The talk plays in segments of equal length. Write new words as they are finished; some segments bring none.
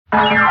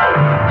Hi,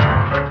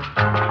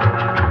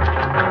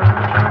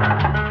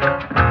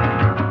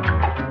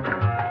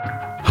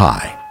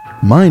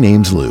 my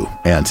name's Lou,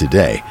 and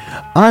today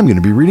I'm going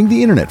to be reading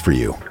the internet for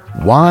you.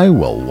 Why?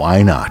 Well,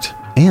 why not?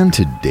 And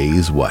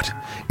today's what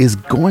is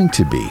going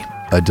to be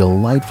a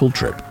delightful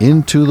trip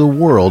into the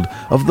world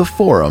of the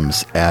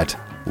forums at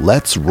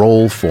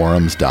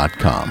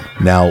letsrollforums.com.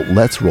 Now,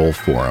 Let's Roll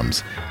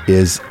Forums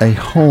is a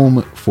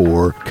home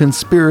for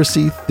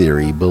conspiracy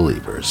theory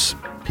believers,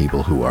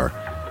 people who are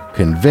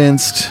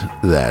convinced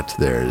that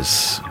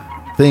there's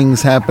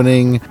things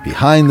happening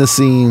behind the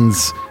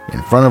scenes,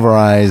 in front of our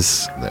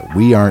eyes, that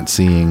we aren't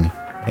seeing,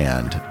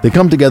 and they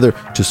come together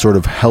to sort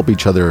of help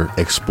each other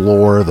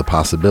explore the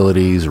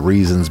possibilities,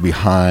 reasons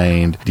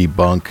behind,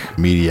 debunk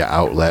media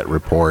outlet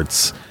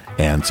reports,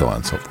 and so on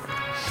and so forth.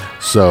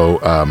 So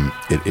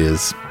it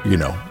is,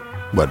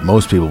 what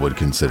most people would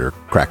consider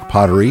crack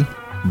pottery,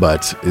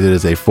 but it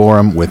is a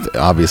forum with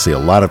obviously a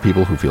lot of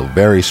people who feel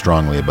very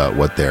strongly about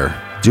what they're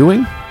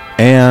doing.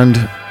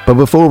 But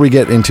before we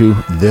get into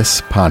this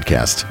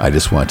podcast, I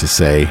just want to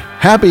say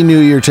Happy New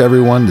Year to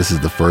everyone. This is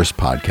the first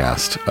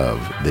podcast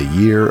of the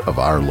year of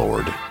our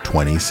Lord,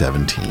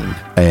 2017.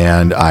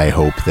 And I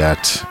hope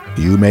that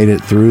you made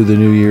it through the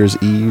New Year's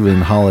Eve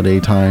and holiday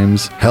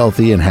times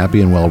healthy and happy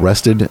and well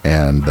rested,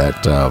 and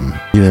that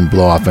you didn't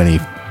blow off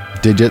any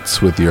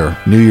digits with your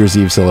New Year's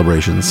Eve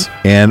celebrations.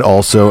 And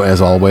also,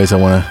 as always, I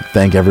want to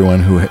thank everyone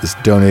who has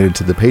donated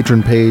to the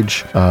Patreon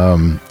page,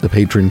 the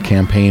Patreon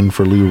campaign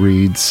for Lou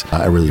Reads.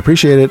 I really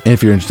appreciate it. And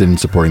if you're interested in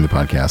supporting the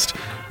podcast,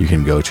 you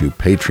can go to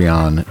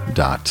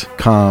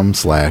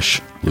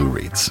patreon.com/Lou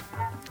Reads.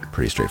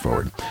 Pretty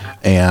straightforward.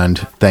 And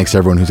thanks to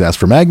everyone who's asked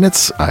for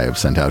magnets. I have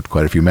sent out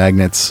quite a few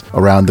magnets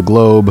around the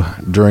globe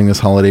during this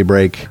holiday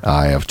break.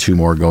 I have 2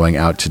 more going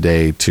out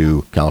today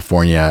to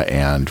California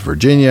and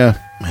Virginia.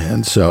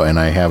 And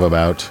I have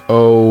about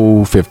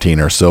 15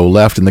 or so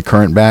left in the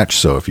current batch.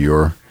 So if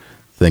you're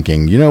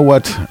thinking, you know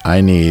what,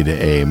 I need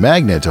a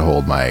magnet to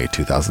hold my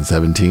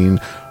 2017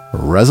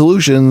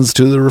 resolutions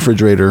to the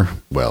refrigerator,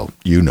 well,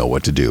 you know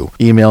what to do.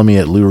 Email me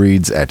at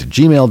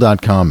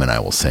loureads@gmail.com and I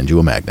will send you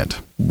a magnet.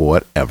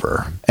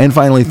 Whatever. And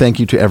finally, thank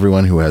you to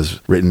everyone who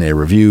has written a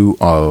review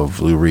of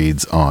Lou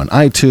Reads on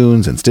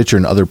iTunes and Stitcher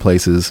and other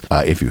places.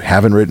 If you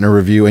haven't written a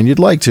review and you'd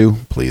like to,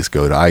 please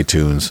go to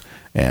iTunes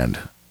and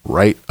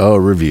write a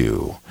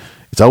review.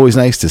 It's always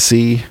nice to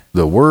see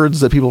the words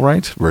that people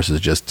write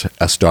versus just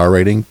a star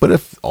rating. But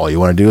if all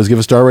you want to do is give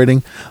a star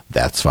rating,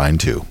 that's fine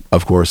too.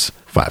 Of course,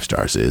 5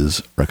 stars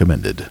is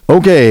recommended.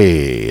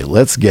 Okay,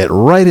 let's get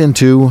right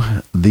into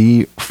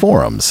the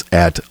forums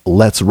at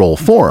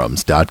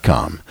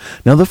letsrollforums.com.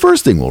 Now, the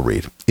first thing we'll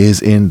read is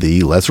in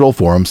the Let's Roll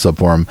Forum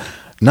subforum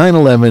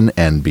 9/11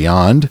 and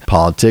Beyond,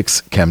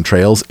 Politics,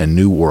 Chemtrails, and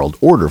New World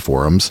Order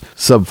forums,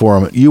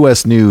 subforum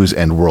U.S. News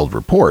and World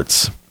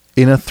Reports,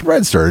 in a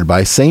thread started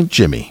by St.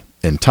 Jimmy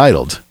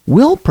entitled,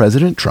 Will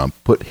President Trump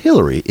Put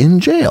Hillary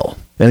in Jail?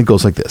 And it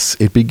goes like this.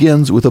 It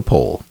begins with a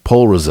poll.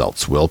 Poll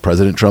results. Will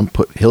President Trump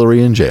put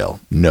Hillary in jail?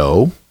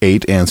 No.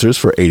 8 answers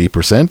for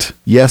 80%.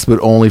 Yes, but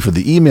only for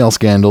the email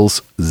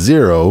scandals.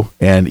 0.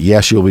 And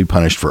yes, she will be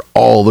punished for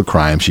all the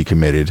crimes she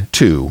committed.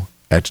 2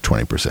 at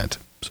 20%.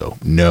 So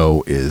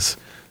no is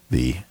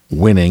the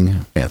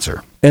winning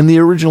answer. And the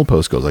original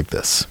post goes like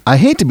this. I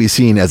hate to be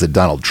seen as a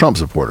Donald Trump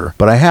supporter,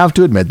 but I have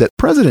to admit that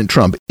President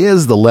Trump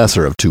is the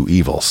lesser of 2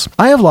 evils.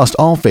 I have lost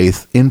all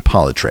faith in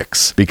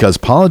politricks because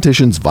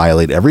politicians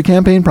violate every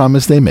campaign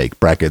promise they make.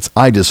 Brackets,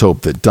 I just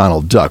hope that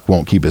Donald Duck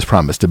won't keep his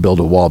promise to build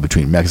a wall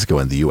between Mexico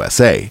and the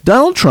USA.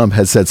 Donald Trump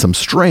has said some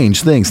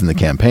strange things in the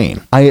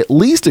campaign. I at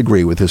least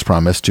agree with his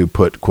promise to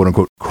put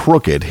quote-unquote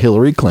crooked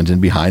Hillary Clinton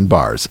behind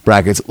bars.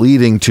 Brackets,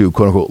 leading to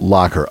quote-unquote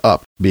lock her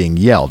up, being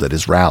yelled at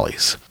his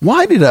rallies.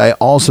 Why did I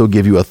also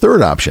give you a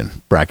third option?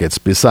 Brackets,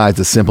 besides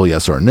a simple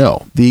yes or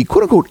no. The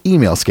quote-unquote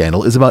email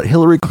scandal is about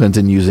Hillary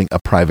Clinton using a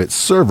private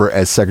server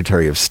as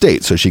Secretary of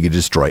State so she could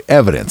destroy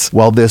evidence,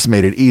 while this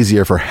made it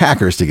easier for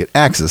hackers to get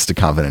access to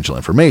confidential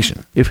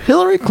information. If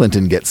Hillary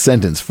Clinton gets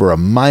sentenced for a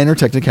minor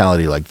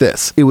technicality like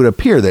this, it would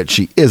appear that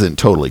she isn't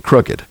totally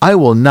crooked. I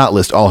will not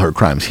list all her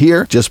crimes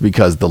here just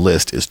because the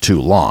list is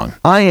too long.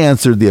 I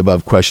answered the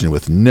above question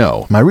with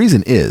no. My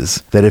reason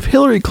is that if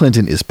Hillary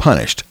Clinton is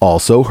punished,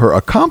 also her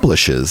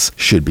accomplices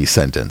should be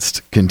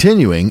sentenced.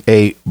 Continuing,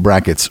 a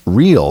brackets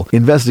real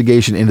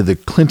investigation into the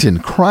Clinton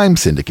crime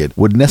syndicate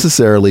would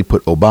necessarily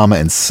put Obama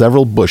and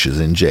several Bushes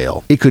in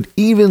jail. It could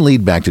even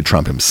lead back to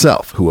Trump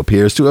himself, who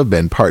appears to have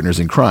been partners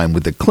in crime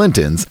with the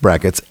Clintons,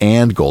 brackets,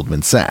 and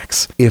Goldman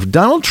Sachs. If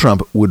Donald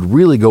Trump would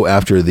really go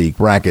after the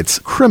brackets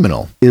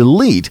criminal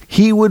elite,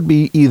 he would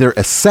be either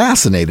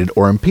assassinated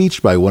or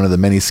impeached by one of the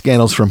many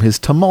scandals from his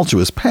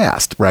tumultuous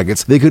past.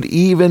 Brackets, they could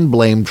even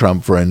blame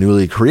Trump for a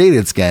newly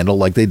created scandal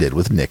like they did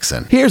with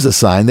Nixon. Here's a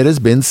sign that has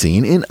been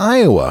seen in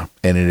Iowa.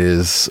 and it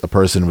is a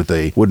person with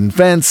a wooden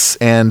fence,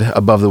 and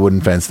above the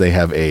wooden fence they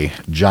have a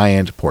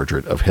giant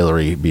portrait of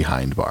Hillary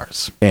behind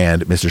bars.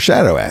 And Mr.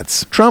 Shadow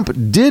adds, Trump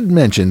did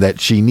mention that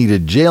she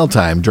needed jail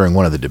time during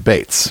one of the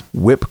debates.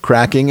 Whip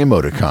cracking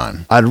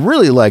emoticon. I'd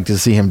really like to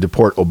see him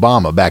deport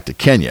Obama back to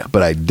Kenya,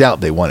 but I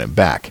doubt they want him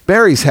back.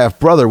 Barry's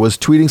half-brother was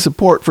tweeting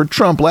support for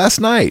Trump last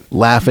night.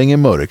 Laughing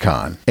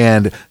emoticon.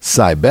 And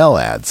Cybelle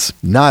adds,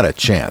 not a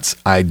chance.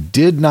 I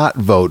did not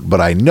vote,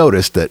 but I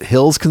noticed that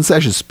Hill's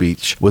concession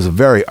speech was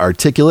very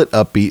articulate,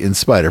 upbeat in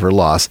spite of her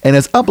loss, and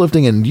as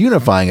uplifting and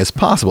unifying as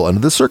possible under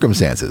the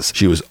circumstances.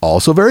 She was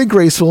also very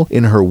graceful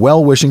in her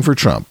well-wishing for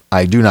Trump.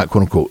 I do not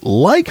quote-unquote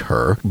like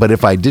her, but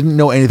if I didn't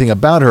know anything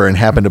about her and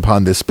happened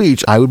upon this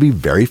speech, I would be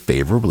very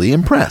favorably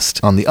impressed.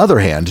 On the other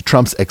hand,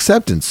 Trump's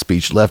acceptance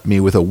speech left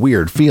me with a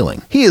weird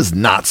feeling. He is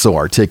not so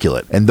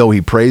articulate, and though he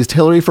praised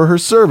Hillary for her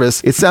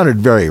service, it sounded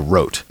very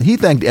rote. He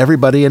thanked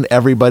everybody and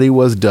everybody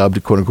was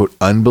dubbed quote-unquote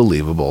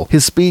unbelievable.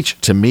 His speech,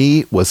 to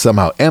me, was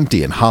somehow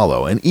empty and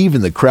hollow, and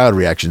even the crowd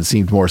reaction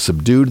seemed more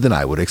subdued than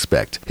I would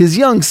expect. His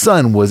young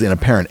son was in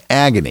apparent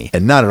agony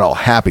and not at all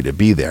happy to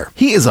be there.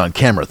 He is on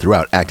camera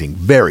throughout acting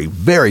very,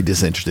 very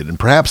disinterested, and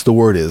perhaps the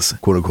word is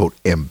quote-unquote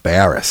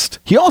embarrassed.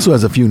 He also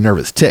has a few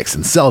nervous tics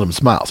and seldom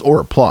smiles or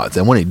applauds,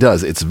 and when he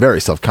does, it's very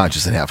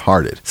self-conscious and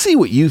half-hearted. See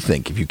what you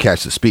think if you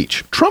catch the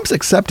speech. Trump's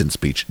acceptance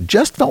speech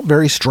just felt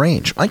very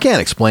strange. I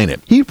can't explain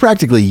it. He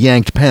practically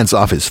yanked Pence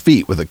off his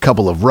feet with a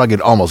couple of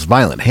rugged, almost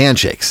violent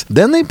handshakes.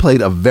 Then they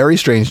played a very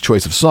strange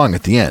choice of song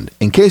at the end.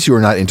 In case you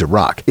are not into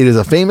rock, it is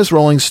a famous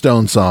Rolling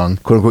Stone song,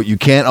 quote-unquote, you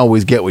can't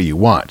always get what you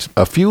want.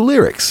 A few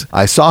lyrics.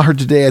 I saw her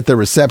today at the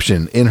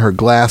reception. In her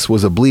glass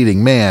was a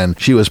bleeding man.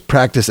 She was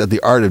practiced at the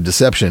art of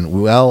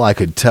deception. Well, I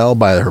could tell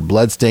by her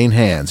bloodstained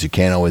hands. You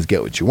can't always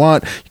get what you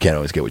want. You can't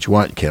always get what you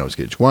want. You can't always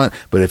get what you want.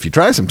 But if you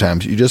try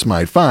sometimes, you just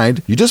might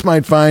find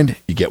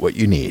you get what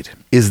you need.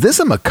 Is this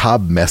a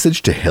macabre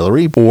message to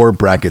Hillary, or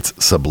brackets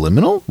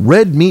subliminal?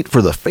 Red meat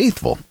for the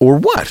faithful, or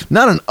what?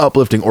 Not an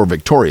uplifting or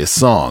victorious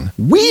song.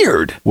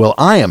 Weird! Well,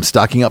 I am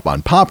stocking up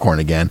on popcorn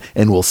again,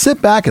 and will sit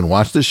back and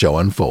watch the show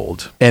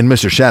unfold. And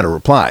Mr. Shadow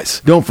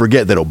replies, don't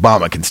forget that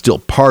Obama can still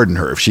pardon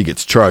her if she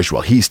gets charged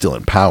while he's still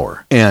in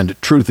power.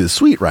 And Truth is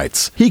Sweet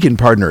writes, he can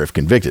pardon her if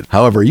convicted.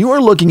 However, you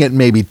are looking at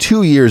maybe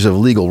 2 years of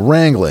legal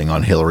wrangling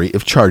on Hillary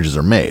if charges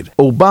are made.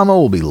 Obama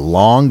will be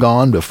long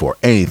gone before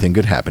anything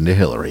could happen to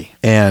Hillary.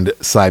 And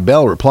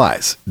Cybelle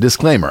replies,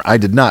 disclaimer, I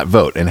did not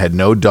vote and had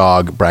no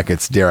dog,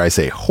 brackets, dare I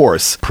say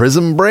horse,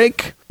 prism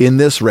break in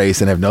this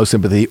race and have no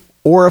sympathy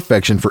or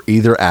affection for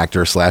either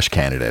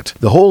actor/candidate.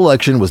 The whole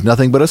election was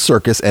nothing but a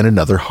circus and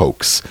another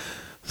hoax.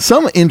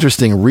 Some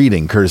interesting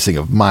reading courtesy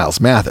of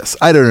Miles Mathis.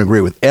 I don't agree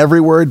with every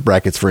word,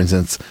 brackets, for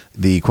instance,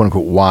 the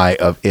quote-unquote why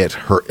of it,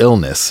 her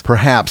illness.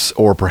 Perhaps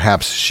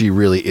she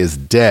really is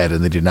dead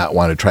and they did not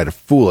want to try to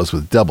fool us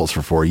with doubles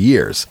for 4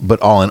 years. But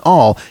all in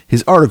all,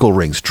 his article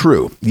rings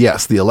true.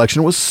 Yes, the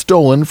election was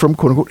stolen from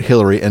quote-unquote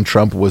Hillary, and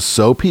Trump was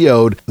so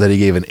PO'd that he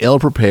gave an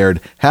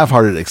ill-prepared,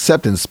 half-hearted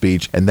acceptance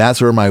speech, and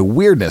that's where my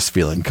weirdness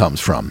feeling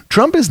comes from.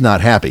 Trump is not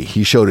happy.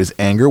 He showed his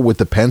anger with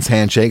the Pence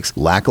handshakes,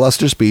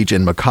 lackluster speech,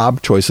 and macabre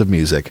choice of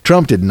music.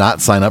 Trump did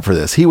not sign up for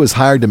this. He was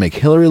hired to make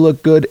Hillary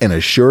look good and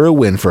assure a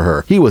win for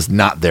her. He was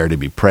not there to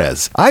be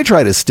prez. I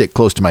try to stick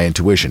close to my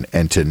intuition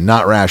and to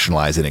not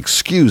rationalize and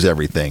excuse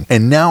everything,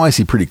 and now I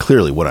see pretty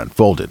clearly what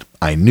unfolded.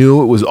 I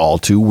knew it was all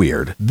too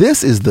weird.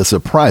 This is the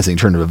surprising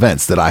turn of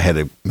events that I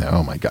had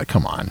oh my God,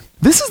 come on.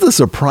 This is the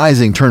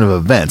surprising turn of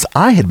events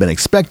I had been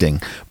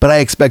expecting, but I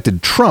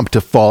expected Trump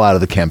to fall out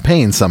of the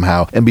campaign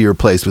somehow and be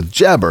replaced with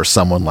Jeb or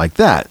someone like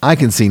that. I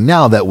can see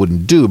now that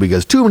wouldn't do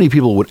because too many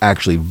people would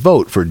actually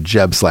vote for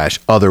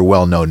Jeb/other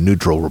well-known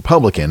neutral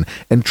Republican,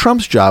 and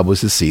Trump's job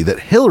was to see that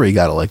Hillary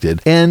got elected.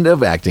 End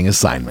of acting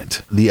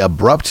assignment. The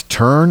abrupt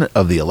turn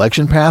of the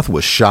election path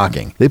was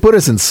shocking. They put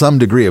us in some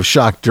degree of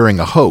shock during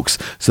a hoax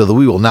so that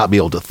we will not be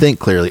able to think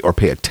clearly or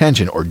pay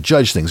attention or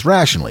judge things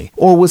rationally.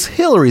 Or was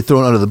Hillary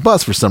thrown under the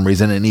bus for some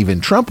reason and even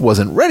Trump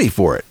wasn't ready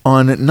for it?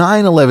 On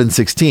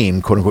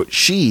 9/11/16, quote-unquote,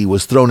 she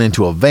was thrown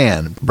into a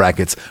van,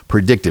 brackets,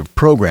 predictive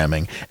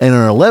programming, and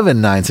on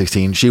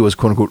 11/9/16, she was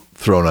quote-unquote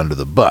thrown under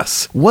the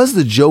bus. Was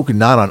the joke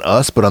not on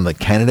us but on the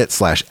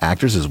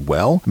candidate/actors as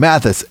well?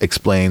 Mathis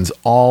explains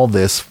all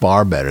this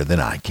far better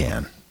than I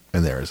can.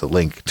 And there is a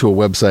link to a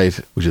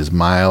website, which is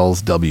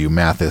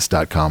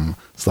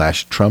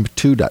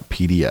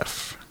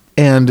mileswmathis.com/trump2.pdf.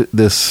 And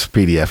this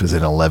PDF is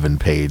an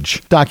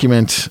 11-page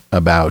document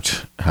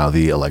about how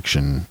the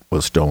election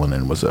was stolen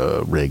and was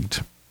a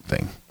rigged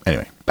thing.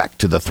 Anyway, back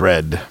to the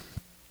thread.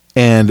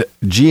 And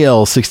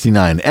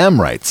GL69M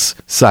writes,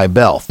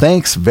 Cybelle,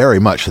 thanks very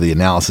much for the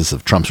analysis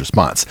of Trump's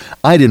response.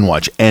 I didn't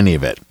watch any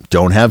of it.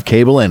 Don't have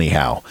cable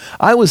anyhow.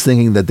 I was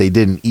thinking that they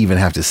didn't even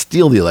have to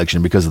steal the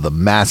election because of the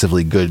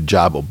massively good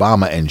job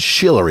Obama and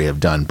Hillary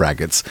have done,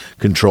 brackets,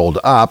 controlled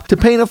op, to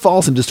paint a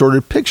false and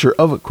distorted picture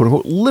of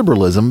quote-unquote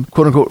liberalism,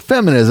 quote-unquote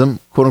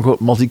feminism, quote-unquote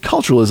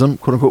multiculturalism,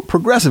 quote-unquote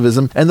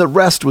progressivism, and the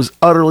rest was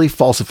utterly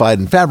falsified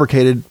and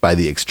fabricated by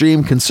the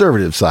extreme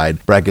conservative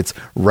side, brackets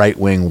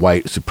right-wing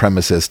white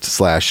supremacist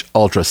 /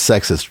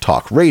 ultra-sexist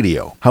talk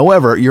radio.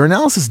 However, your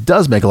analysis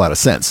does make a lot of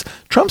sense.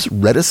 Trump's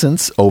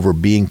reticence over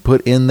being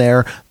put in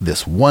there,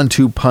 this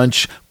 1-2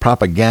 punch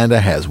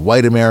propaganda, has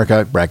white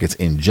America, brackets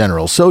in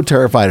general, so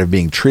terrified of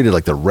being treated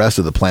like the rest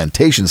of the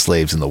plantation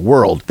slaves in the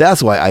world.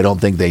 That's why I don't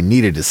think they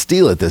needed to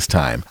steal it this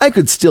time. I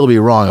could still be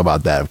wrong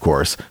about that, of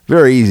course.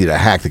 Very easy to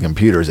hack the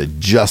computers at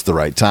just the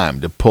right time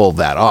to pull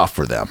that off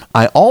for them.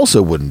 I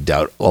also wouldn't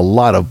doubt a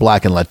lot of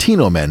black and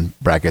Latino men,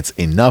 brackets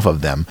enough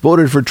of them,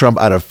 voted for Trump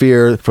out of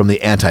fear from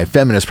the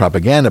anti-feminist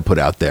propaganda put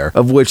out there,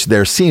 of which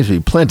there seems to be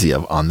plenty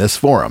of on this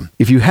forum.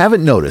 If you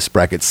haven't noticed,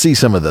 brackets see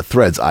some of the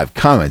threads I've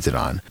commented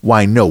on.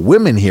 Why no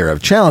women here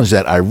have challenged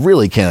that I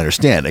really can't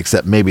understand,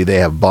 except maybe they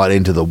have bought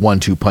into the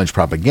 1-2 punch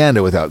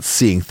propaganda without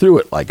seeing through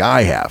it like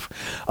I have.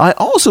 I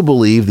also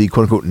believe the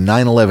quote-unquote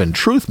 9/11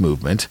 truth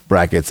movement,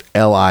 brackets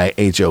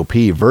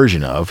LIHOP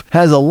version of,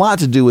 has a lot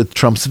to do with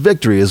Trump's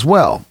victory as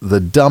well. The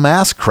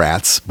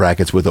dumbass-crats,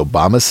 brackets with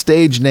Obama's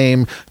stage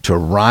name to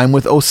rhyme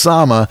with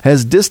Osama,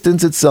 has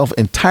distanced itself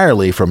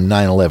entirely from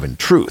 9/11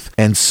 truth,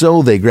 and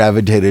so they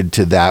gravitated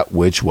to that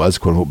which was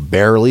quote-unquote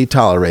barely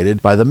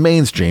tolerated by the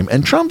mainstream,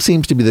 and Trump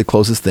seems to be the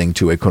closest thing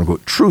to a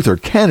quote-unquote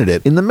truther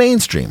candidate in the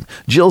mainstream.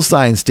 Jill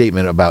Stein's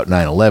statement about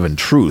 9/11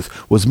 truth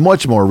was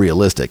much more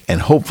realistic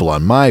and hopeful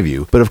on my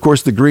view, but of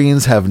course the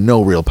Greens have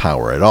no real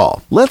power at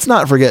all. Let's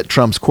not forget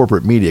Trump's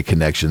corporate media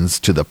connections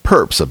to the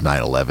perps of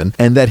 9/11,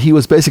 and that he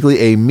was basically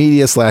a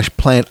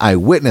media/plant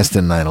eyewitness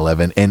to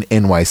 9/11 in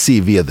NYC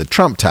via the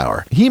Trump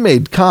Tower. He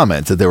made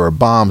comments that there were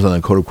bombs on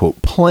the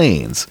quote-unquote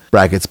planes,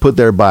 brackets put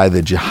there by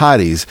the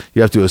jihadis,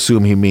 you have to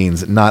assume he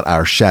means not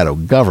our shadow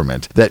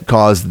government, that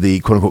caused the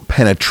quote-unquote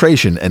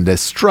penetration and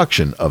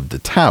destruction of the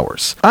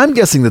towers. I'm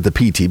guessing that the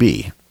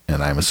PTB,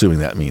 and I'm assuming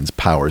that means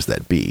powers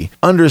that be,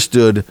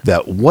 understood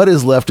that what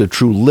is left of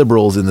true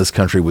liberals in this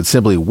country would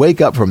simply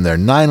wake up from their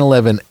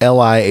 9/11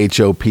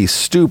 LIHOP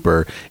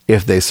stupor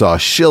if they saw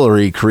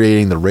Hillary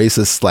creating the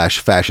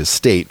racist/fascist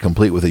state,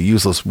 complete with a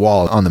useless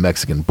wall on the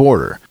Mexican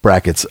border,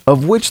 brackets,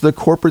 of which the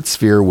corporate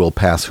sphere will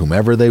pass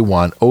whomever they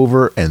want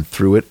over and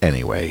through it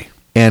anyway.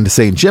 And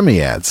St.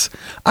 Jimmy adds,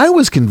 I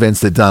was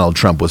convinced that Donald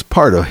Trump was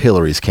part of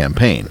Hillary's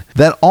campaign.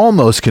 That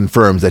almost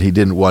confirms that he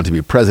didn't want to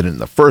be president in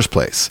the first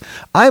place.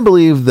 I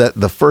believe that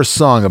the first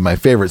song of my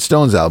favorite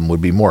Stones album would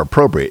be more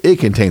appropriate. It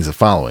contains the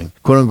following,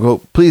 quote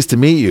unquote, pleased to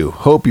meet you.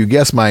 Hope you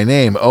guess my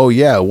name. Oh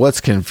yeah, what's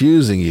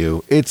confusing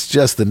you? It's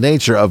just the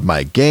nature of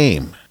my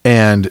game.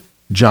 And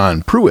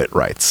John Pruitt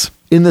writes,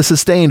 in the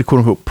sustained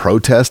quote-unquote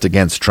protest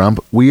against Trump,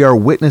 we are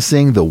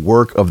witnessing the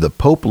work of the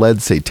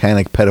Pope-led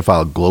satanic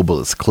pedophile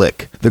globalist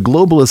clique. The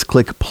globalist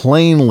clique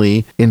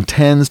plainly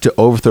intends to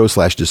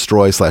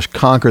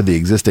overthrow/destroy/conquer the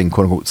existing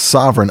quote-unquote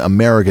sovereign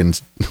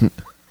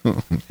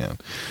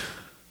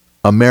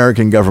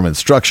American government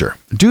structure.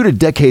 Due to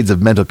decades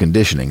of mental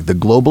conditioning, the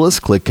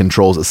globalist clique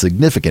controls a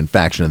significant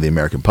faction of the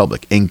American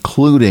public,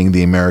 including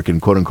the American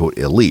quote-unquote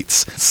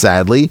elites.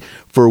 Sadly,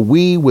 for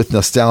we with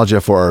nostalgia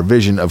for our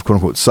vision of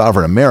quote-unquote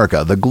sovereign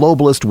America, the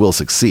globalist will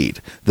succeed.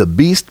 The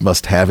beast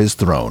must have his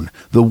throne.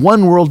 The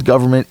one world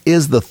government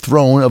is the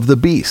throne of the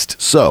beast.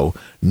 So,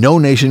 no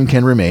nation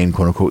can remain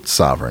quote-unquote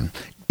sovereign.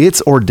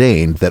 It's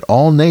ordained that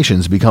all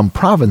nations become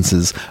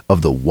provinces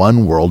of the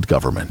one world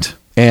government.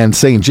 And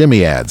St.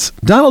 Jimmy adds,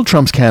 Donald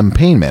Trump's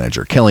campaign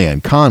manager,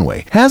 Kellyanne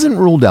Conway, hasn't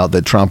ruled out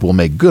that Trump will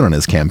make good on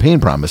his campaign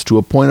promise to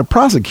appoint a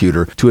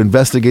prosecutor to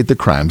investigate the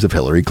crimes of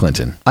Hillary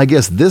Clinton. I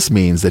guess this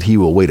means that he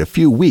will wait a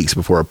few weeks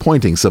before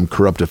appointing some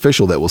corrupt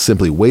official that will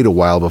simply wait a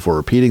while before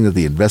repeating that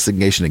the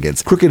investigation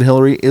against crooked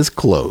Hillary is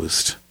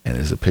closed. And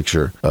it is a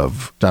picture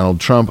of Donald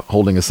Trump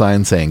holding a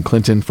sign saying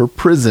Clinton for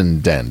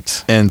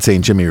President. And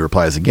St. Jimmy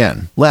replies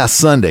again. Last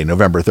Sunday,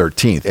 November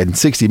 13th, in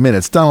 60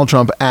 Minutes, Donald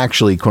Trump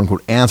actually,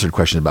 quote-unquote, answered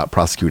questions about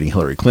prosecuting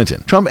Hillary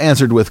Clinton. Trump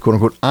answered with,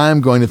 quote-unquote, I'm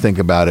going to think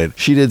about it.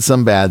 She did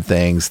some bad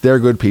things. They're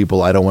good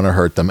people. I don't want to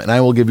hurt them. And I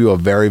will give you a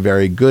very,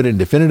 very good and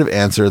definitive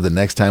answer the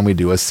next time we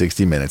do a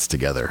 60 Minutes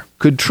together.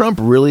 Could Trump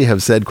really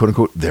have said,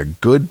 quote-unquote, they're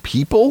good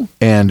people?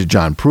 And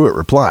John Pruitt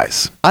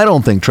replies, I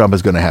don't think Trump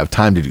is going to have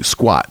time to do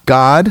squat.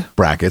 God,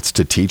 brackets,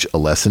 to teach a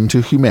lesson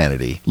to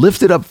humanity,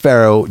 lifted up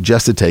Pharaoh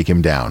just to take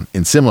him down.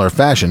 In similar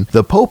fashion,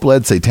 the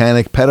Pope-led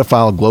satanic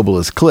pedophile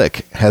globalist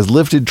clique has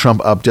lifted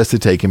Trump up just to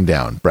take him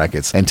down,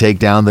 brackets, and take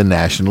down the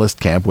nationalist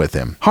camp with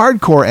him.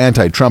 Hardcore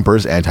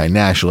anti-Trumpers,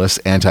 anti-nationalists,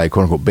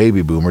 anti-quote-unquote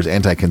baby boomers,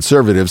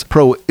 anti-conservatives,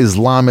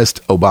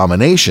 pro-Islamist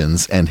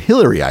abominations, and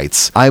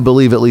Hillaryites, I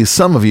believe at least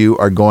some of you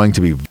are going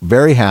to be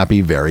very happy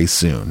very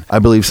soon. I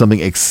believe something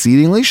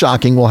exceedingly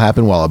shocking will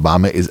happen while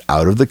Obama is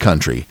out of the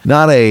country.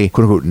 Not a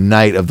quote-unquote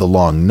night of the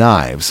long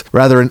knives,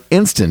 rather an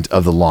instant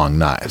of the long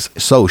knives.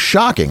 So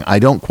shocking, I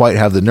don't quite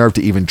have the nerve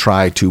to even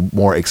try to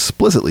more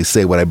explicitly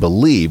say what I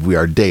believe we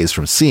are days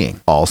from seeing.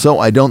 Also,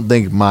 I don't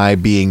think my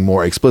being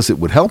more explicit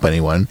would help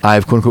anyone.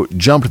 I've quote-unquote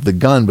jumped the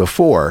gun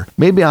before.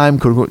 Maybe I'm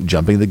quote-unquote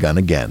jumping the gun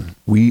again.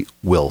 We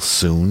will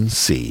soon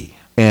see.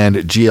 And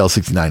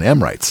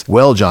GL69M writes,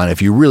 well, John,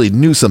 if you really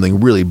knew something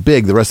really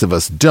big the rest of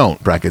us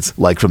don't, brackets,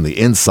 like from the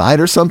inside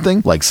or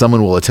something, like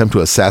someone will attempt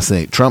to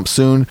assassinate Trump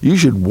soon, you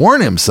should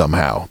warn him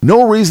somehow.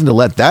 No reason to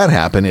let that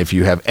happen if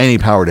you have any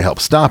power to help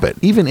stop it,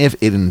 even if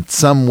it in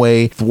some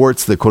way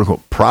thwarts the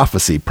quote-unquote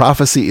prophecy.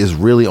 Prophecy is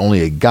really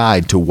only a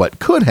guide to what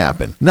could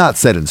happen, not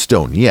set in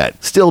stone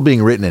yet, still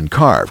being written and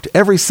carved.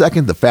 Every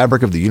second the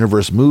fabric of the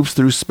universe moves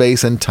through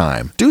space and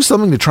time. Do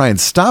something to try and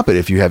stop it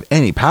if you have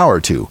any power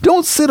to.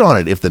 Don't sit on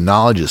it if the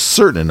knowledge is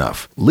certain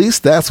enough. At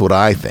least that's what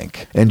I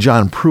think. And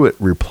John Pruitt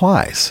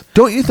replies,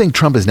 don't you think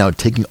Trump is now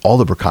taking all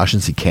the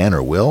precautions he can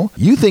or will?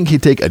 You think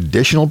he'd take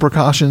additional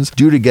precautions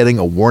due to getting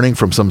a warning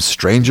from some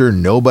stranger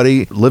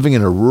nobody living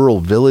in a rural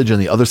village on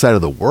the other side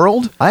of the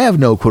world? I have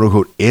no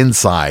quote-unquote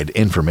inside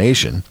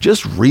information,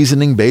 just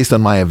reasoning based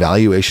on my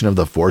evaluation of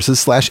the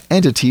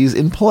forces/entities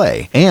in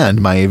play.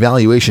 And my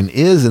evaluation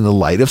is in the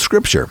light of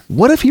scripture.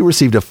 What if he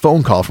received a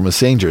phone call from a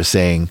stranger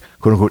saying,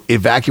 quote-unquote,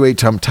 evacuate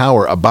Trump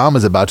Tower, a bomb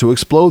is about to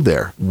explode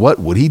there? What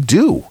would he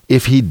do?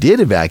 If he did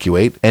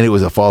evacuate and it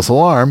was a false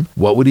alarm,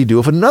 what would he do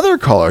if another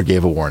caller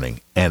gave a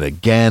warning? And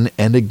again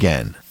and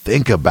again.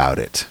 Think about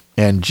it.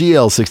 And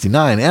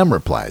GL69M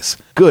replies,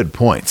 good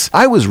points.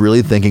 I was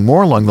really thinking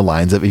more along the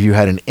lines of if you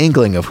had an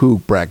inkling of who,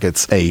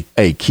 brackets,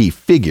 a key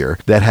figure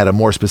that had a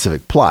more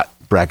specific plot,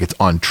 brackets,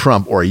 on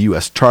Trump or a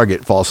U.S.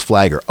 target, false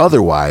flag or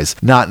otherwise,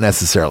 not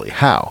necessarily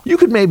how. You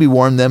could maybe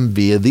warn them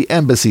via the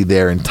embassy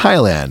there in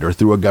Thailand or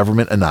through a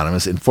government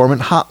anonymous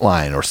informant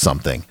hotline or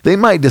something. They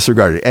might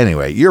disregard it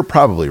anyway. You're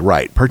probably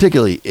right,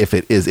 particularly if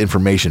it is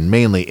information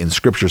mainly in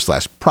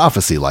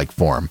scripture/prophecy-like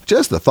form.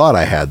 Just the thought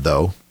I had,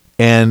 though.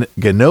 And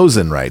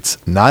Ganozin writes,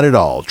 not at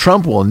all.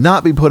 Trump will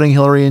not be putting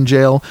Hillary in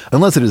jail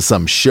unless it is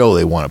some show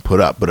they want to put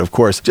up, but of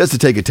course, just to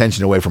take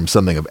attention away from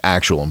something of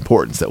actual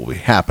importance that will be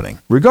happening.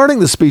 Regarding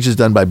the speeches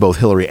done by both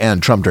Hillary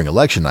and Trump during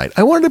election night,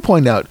 I wanted to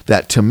point out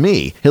that to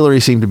me, Hillary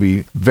seemed to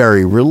be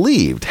very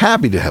relieved,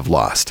 happy to have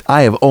lost.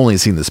 I have only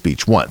seen the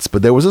speech once,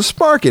 but there was a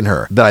spark in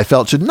her that I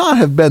felt should not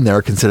have been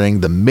there considering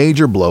the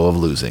major blow of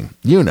losing.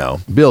 You know,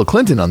 Bill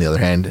Clinton, on the other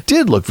hand,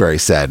 did look very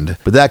saddened,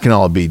 but that can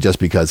all be just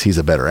because he's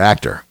a better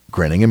actor.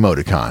 Grinning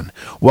emoticon.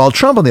 While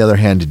Trump, on the other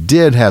hand,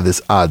 did have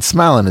this odd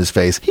smile on his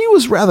face, he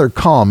was rather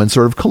calm and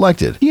sort of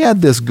collected. He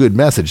had this good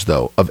message,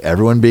 though, of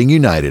everyone being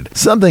united,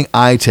 something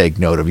I take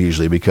note of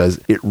usually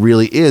because it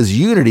really is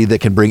unity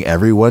that can bring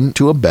everyone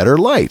to a better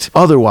light.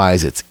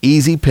 Otherwise, it's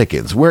easy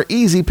pickings. We're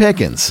easy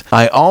pickings.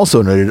 I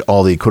also noted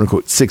all the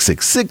quote-unquote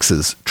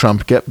 666s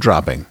Trump kept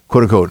dropping.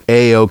 Quote-unquote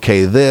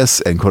A-OK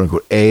this and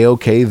quote-unquote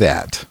A-OK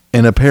that.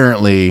 And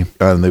apparently,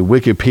 on the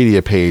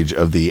Wikipedia page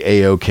of the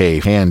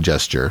AOK hand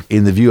gesture,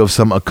 in the view of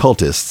some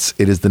occultists,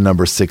 it is the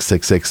number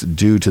 666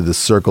 due to the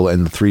circle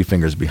and the three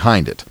fingers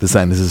behind it. The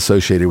sign is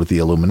associated with the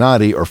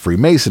Illuminati or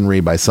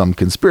Freemasonry by some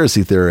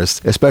conspiracy theorists,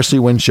 especially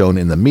when shown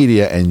in the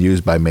media and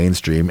used by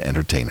mainstream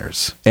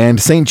entertainers. And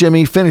St.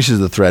 Jimmy finishes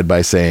the thread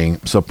by saying,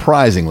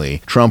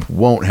 surprisingly, Trump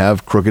won't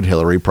have crooked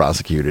Hillary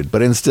prosecuted,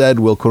 but instead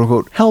will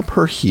quote-unquote help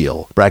her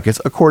heal, brackets,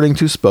 according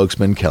to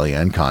spokesman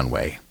Kellyanne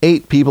Conway.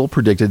 8 people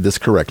predicted this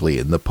correctly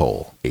in the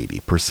poll,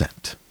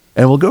 80%.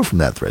 And we'll go from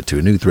that thread to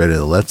a new thread in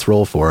the Let's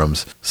Roll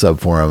forums,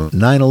 subforum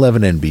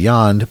 9/11 and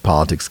beyond,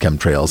 politics,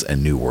 chemtrails,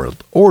 and New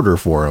World Order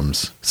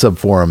forums,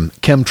 subforum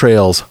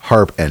chemtrails,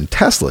 HARP, and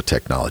Tesla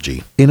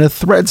technology, in a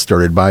thread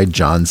started by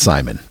John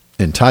Simon,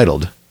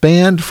 entitled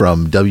Banned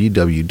from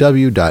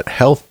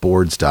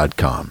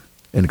www.healthboards.com.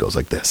 And it goes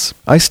like this.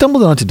 I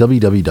stumbled onto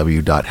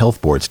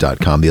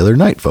www.healthboards.com the other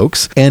night,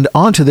 folks, and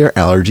onto their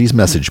allergies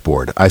message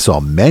board. I saw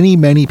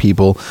many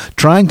people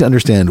trying to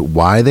understand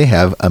why they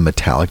have a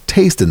metallic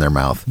taste in their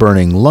mouth,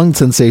 burning lung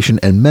sensation,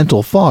 and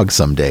mental fog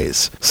some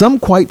days. Some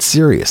quite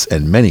serious,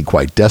 and many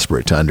quite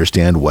desperate to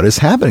understand what is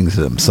happening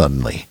to them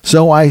suddenly.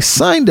 So I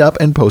signed up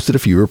and posted a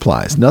few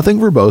replies.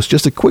 Nothing verbose,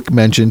 just a quick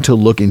mention to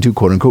look into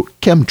quote-unquote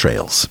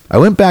chemtrails. I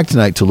went back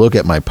tonight to look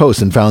at my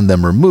posts and found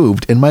them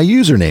removed and my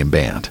username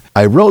banned.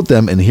 I wrote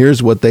them and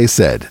here's what they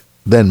said.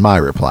 Then my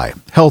reply,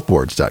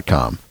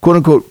 healthboards.com.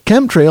 Quote-unquote,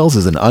 chemtrails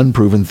is an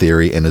unproven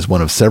theory and is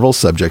one of several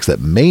subjects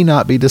that may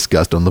not be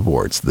discussed on the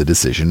boards. The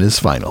decision is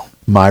final.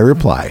 My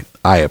reply,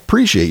 I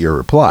appreciate your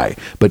reply,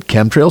 but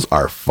chemtrails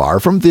are far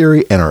from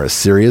theory and are a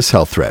serious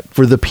health threat.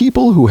 For the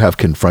people who have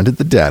confronted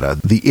the data,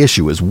 the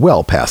issue is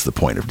well past the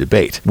point of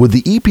debate. Would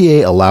the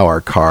EPA allow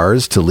our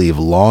cars to leave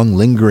long,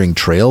 lingering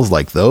trails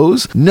like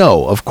those?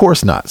 No, of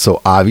course not.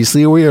 So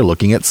obviously we are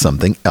looking at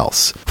something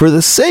else. For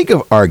the sake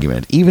of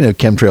argument, even if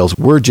chemtrails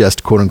were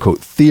just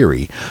quote-unquote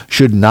theory,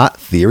 should not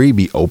theory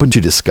be open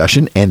to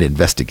discussion and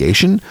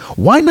investigation?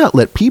 Why not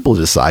let people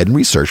decide and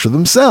research for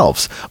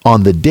themselves?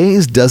 On the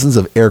days dozens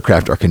of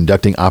aircraft are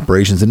conducting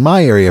operations in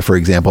my area, for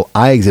example,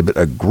 I exhibit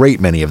a great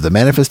many of the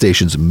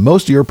manifestations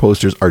most of your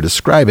posters are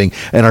describing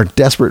and are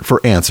desperate for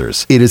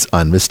answers. It is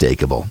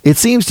unmistakable. It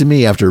seems to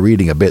me, after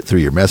reading a bit through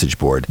your message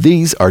board,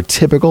 these are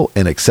typical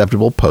and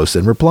acceptable posts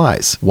and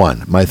replies.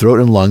 1. My throat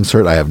and lungs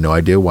hurt. I have no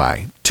idea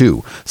why.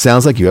 2.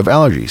 Sounds like you have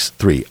allergies.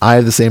 3. I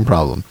have the same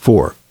problem.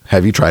 4.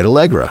 Have you tried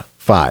Allegra?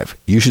 5. 5.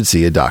 You should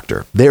see a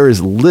doctor. There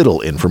is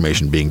little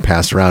information being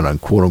passed around on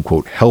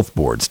quote-unquote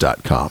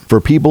healthboards.com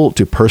for people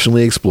to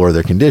personally explore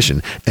their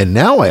condition. And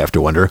now I have to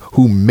wonder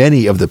who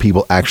many of the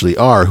people actually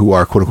are who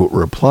are quote-unquote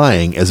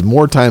replying, as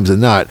more times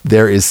than not,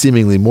 there is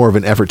seemingly more of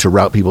an effort to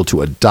route people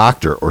to a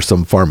doctor or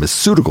some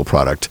pharmaceutical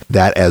product.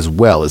 That as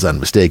well is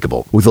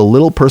unmistakable. With a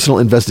little personal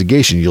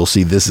investigation, you'll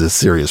see this is a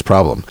serious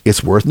problem.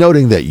 It's worth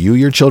noting that you,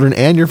 your children,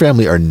 and your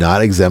family are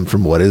not exempt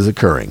from what is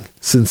occurring.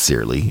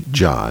 Sincerely,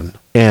 John.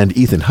 And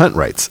Ethan Hunt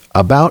writes,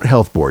 about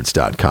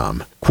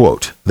healthboards.com.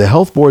 Quote, the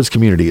health boards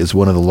community is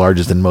one of the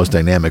largest and most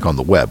dynamic on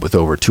the web, with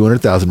over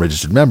 200,000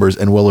 registered members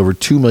and well over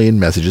 2 million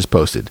messages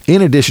posted.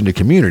 In addition to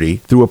community,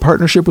 through a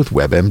partnership with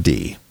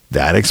WebMD.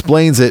 That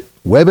explains it.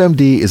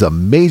 WebMD is a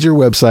major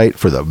website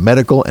for the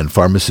medical and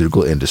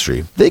pharmaceutical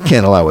industry. They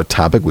can't allow a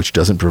topic which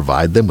doesn't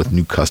provide them with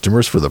new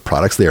customers for the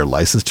products they are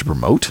licensed to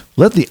promote.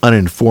 Let the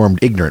uninformed,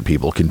 ignorant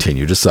people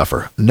continue to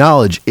suffer.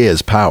 Knowledge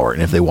is power,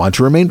 and if they want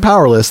to remain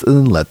powerless,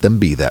 then let them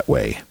be that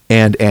way.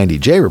 And Andy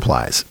J.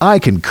 replies, I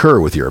concur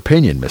with your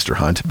opinion, Mr.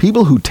 Hunt.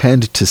 People who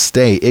tend to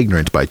stay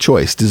ignorant by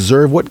choice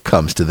deserve what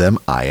comes to them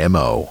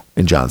IMO.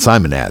 And John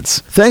Simon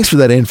adds, thanks for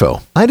that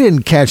info. I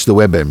didn't catch the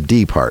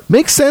WebMD part.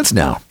 Makes sense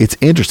now. It's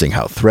interesting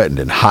how threatened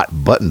and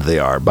hot-buttoned they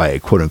are by a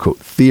quote-unquote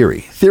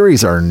theory.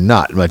 Theories are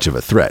not much of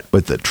a threat,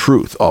 but the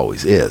truth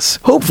always is.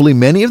 Hopefully,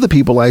 many of the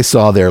people I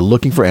saw there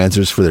looking for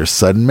answers for their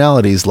sudden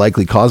maladies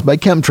likely caused by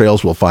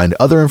chemtrails will find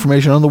other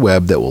information on the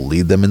web that will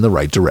lead them in the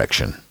right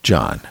direction.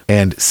 John.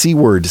 And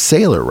Seward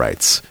Sailor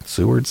writes,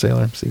 Seward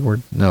Sailor?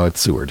 Seward? No, it's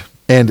Seward.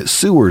 And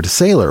Seward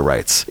Sailor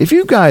writes, if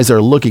you guys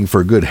are looking for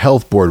a good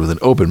health board with an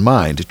open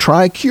mind,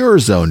 try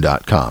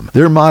CureZone.com.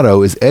 Their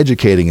motto is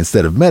educating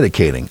instead of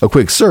medicating. A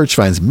quick search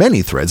finds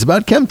many threads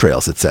about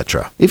chemtrails,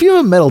 etc. If you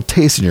have a metal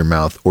taste in your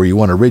mouth or you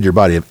want to rid your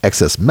body of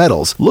excess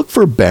metals, look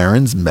for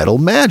Baron's Metal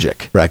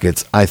Magic.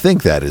 Brackets, I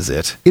think that is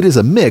it. It is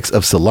a mix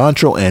of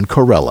cilantro and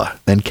chlorella.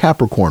 And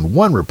Capricorn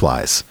 1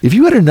 replies, if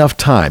you had enough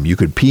time, you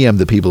could PM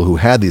the people who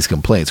had these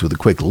complaints with a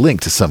quick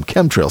link to some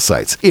chemtrail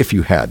sites, if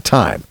you had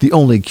time. The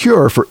only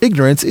cure for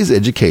ignorance is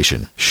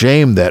education.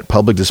 Shame that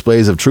public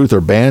displays of truth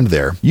are banned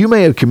there. You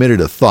may have committed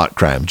a thought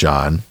crime,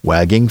 John.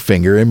 Wagging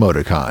finger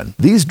emoticon.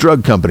 These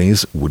drug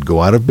companies would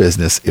go out of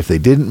business if they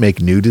didn't make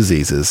new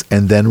diseases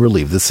and then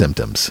relieve the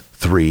symptoms.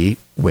 3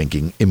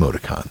 winking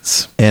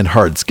emoticons. And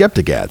Hard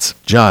Skeptic adds,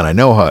 John, I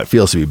know how it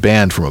feels to be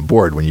banned from a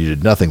board when you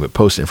did nothing but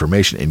post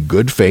information in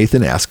good faith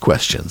and ask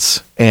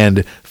questions.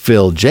 And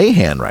Phil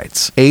Jahan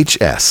writes,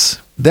 HS.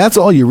 That's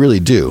all you really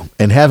do.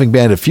 And having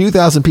banned a few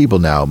thousand people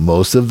now,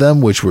 most of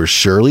them which were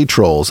surely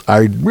trolls,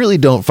 I really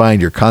don't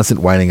find your constant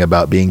whining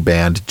about being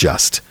banned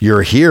just.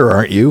 You're here,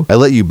 aren't you? I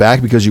let you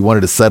back because you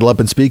wanted to settle up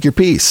and speak your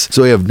piece.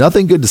 So you have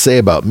nothing good to say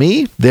about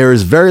me? There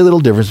is very little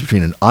difference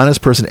between an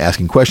honest person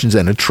asking questions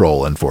and a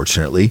troll,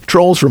 unfortunately.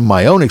 Trolls, from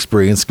my own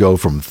experience, go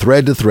from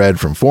thread to thread,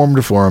 from forum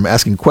to forum,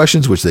 asking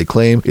questions which they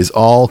claim is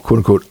all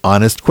quote-unquote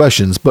honest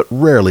questions, but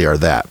rarely are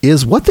that.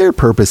 Is what their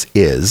purpose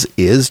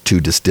is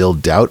to distill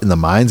doubt in the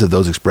minds of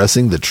those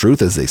expressing the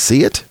truth as they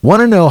see it?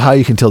 Want to know how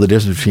you can tell the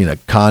difference between a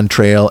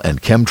contrail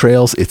and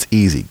chemtrails? It's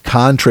easy.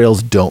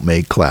 Contrails don't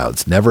make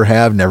clouds. Never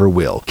have, never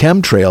will.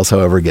 Chemtrails,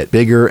 however, get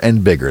bigger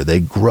and bigger. They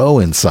grow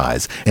in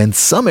size, and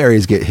some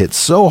areas get hit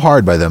so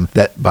hard by them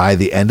that by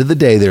the end of the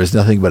day, there is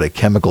nothing but a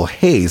chemical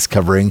haze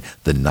covering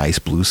the nice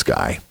blue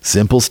sky.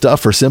 Simple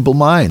stuff for simple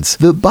minds.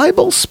 The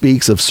Bible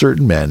speaks of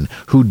certain men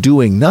who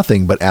doing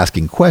nothing but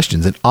asking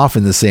questions, and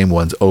often the same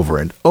ones over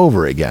and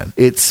over again.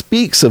 It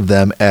speaks of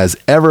them as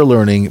ever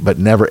learning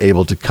but never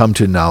able to come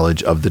to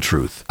knowledge of the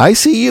truth. I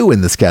see you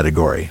in this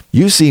category.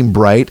 You seem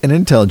bright and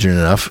intelligent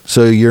enough,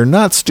 so you're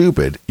not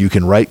stupid. You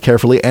can write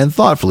carefully and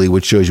thoughtfully,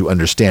 which shows you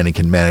understand and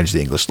can manage the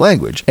English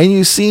language. And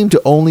you seem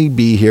to only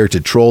be here to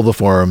troll the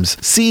forums,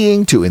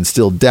 seeing to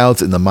instill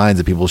doubts in the minds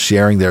of people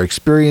sharing their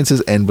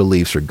experiences and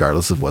beliefs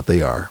regardless of what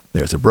they are.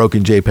 There's a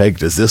broken JPEG.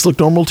 Does this look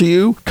normal to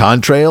you?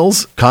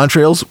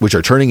 Contrails, which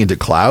are turning into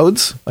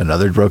clouds?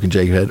 Another broken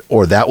JPEG.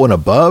 Or that one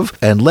above?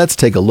 And let's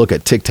take a look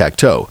at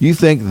tic-tac-toe. You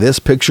think this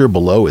picture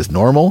below is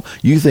normal?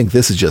 You think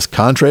this is just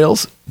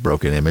contrails?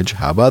 Broken image.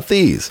 How about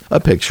these? A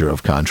picture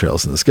of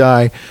contrails in the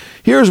sky.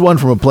 Here's one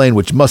from a plane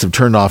which must have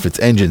turned off its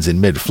engines in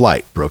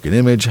mid-flight. Broken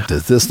image.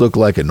 Does this look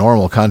like a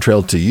normal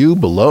contrail to you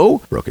below?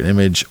 Broken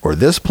image. Or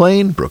this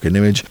plane? Broken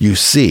image. You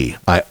see,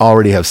 I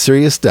already have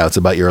serious doubts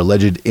about your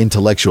alleged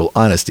intellectual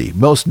honesty.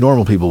 Most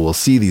normal people will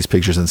see these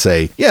pictures and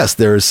say, yes,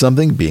 there is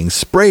something being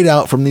sprayed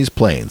out from these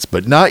planes,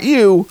 but not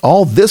you.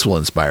 All this will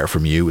inspire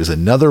from you is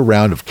another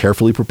round of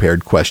carefully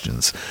prepared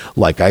questions.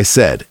 Like I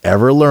said,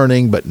 ever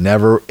learning but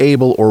never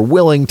able or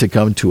willing to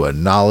come to a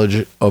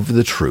knowledge of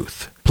the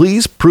truth.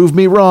 Please prove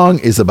me wrong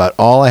is about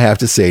all I have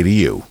to say to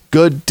you.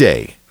 Good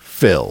day,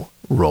 Phil.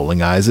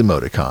 Rolling eyes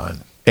emoticon.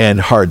 And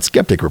Hard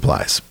Skeptic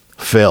replies,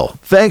 Phil,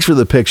 thanks for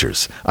the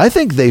pictures. I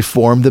think they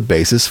form the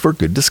basis for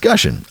good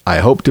discussion. I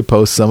hope to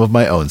post some of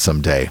my own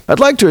someday. I'd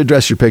like to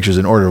address your pictures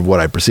in order of what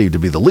I perceive to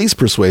be the least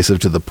persuasive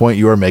to the point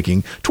you are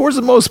making towards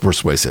the most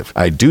persuasive.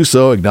 I do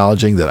so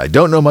acknowledging that I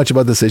don't know much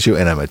about this issue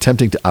and I'm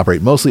attempting to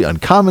operate mostly on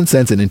common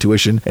sense and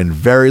intuition and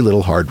very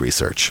little hard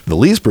research. The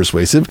least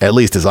persuasive, at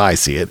least as I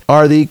see it,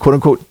 are the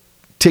quote-unquote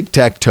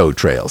tic-tac-toe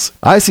trails.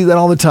 I see that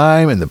all the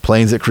time and the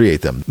planes that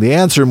create them. The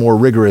answer, more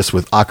rigorous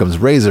with Occam's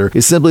razor,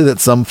 is simply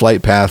that some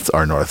flight paths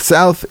are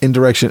north-south in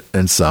direction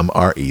and some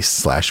are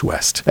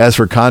east/west. As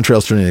for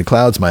contrails turning into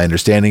clouds, my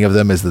understanding of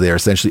them is that they are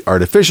essentially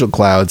artificial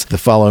clouds. The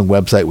following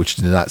website, which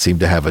did not seem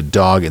to have a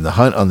dog in the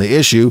hunt on the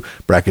issue,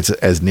 brackets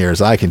as near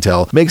as I can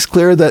tell, makes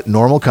clear that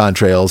normal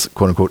contrails,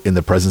 quote-unquote, in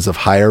the presence of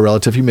higher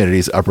relative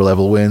humidities,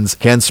 upper-level winds,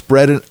 can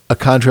spread a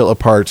contrail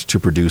apart to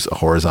produce a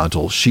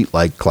horizontal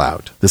sheet-like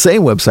cloud. The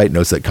same website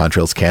notes that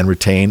contrails can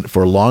retain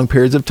for long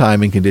periods of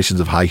time in conditions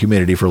of high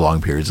humidity for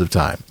long periods of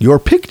time. Your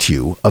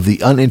picture of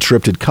the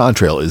uninterrupted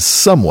contrail is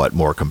somewhat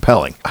more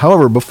compelling.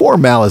 However, before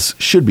malice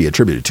should be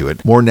attributed to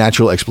it, more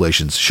natural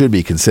explanations should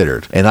be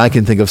considered, and I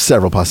can think of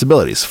several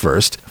possibilities.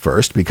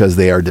 First, because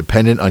they are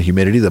dependent on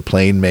humidity, the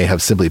plane may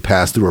have simply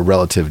passed through a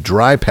relative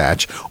dry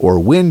patch, or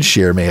wind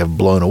shear may have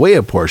blown away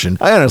a portion.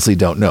 I honestly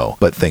don't know,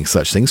 but think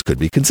such things could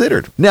be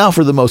considered. Now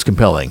for the most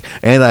compelling,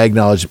 and I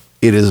acknowledge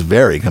it is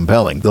very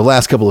compelling. The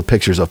last couple of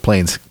pictures of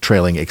planes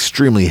trailing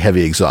extremely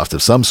heavy exhaust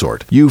of some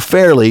sort. You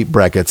fairly,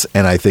 brackets,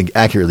 and I think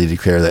accurately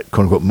declare that,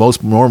 quote-unquote,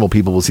 most normal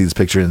people will see this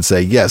picture and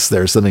say, yes,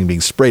 there's something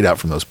being sprayed out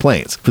from those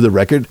planes. For the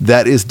record,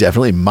 that is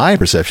definitely my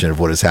perception of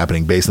what is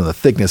happening based on the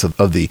thickness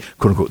of the,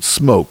 quote-unquote,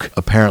 smoke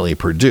apparently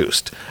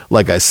produced.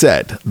 Like I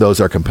said,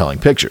 those are compelling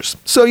pictures.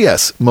 So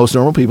yes, most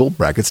normal people,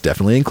 brackets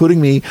definitely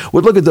including me,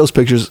 would look at those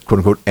pictures,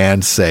 quote-unquote,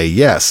 and say,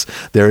 yes,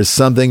 there is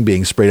something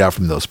being sprayed out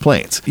from those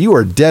planes. You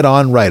are dead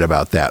on right about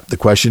that. The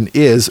question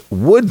is,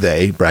 would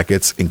they,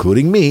 brackets,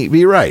 including me,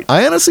 be right?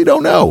 I honestly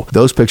don't know.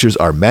 Those pictures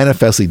are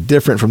manifestly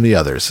different from the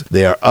others.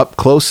 They are up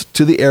close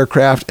to the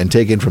aircraft and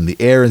taken from the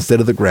air instead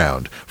of the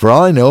ground. For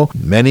all I know,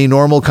 many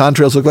normal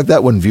contrails look like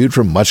that when viewed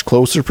from much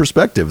closer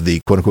perspective.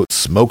 The quote-unquote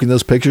smoke in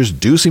those pictures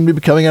do seem to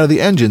be coming out of the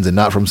engines and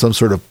not from some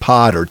sort of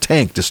pod or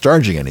tank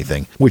discharging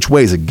anything, which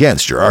weighs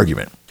against your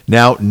argument.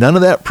 Now, none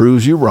of that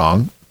proves you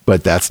wrong,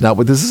 but that's not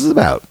what this is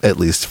about, at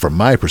least from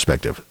my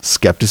perspective.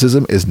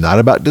 Skepticism is not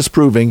about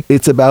disproving,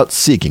 it's about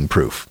seeking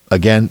proof.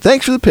 Again,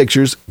 thanks for the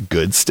pictures,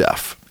 good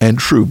stuff. And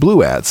True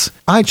Blue adds,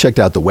 I checked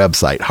out the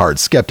website Hard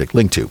Skeptic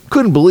linked to.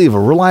 Couldn't believe a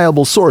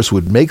reliable source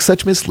would make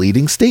such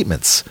misleading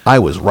statements. I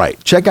was right.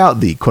 Check out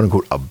the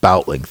quote-unquote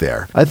about link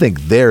there. I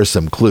think there's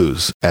some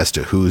clues as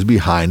to who's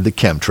behind the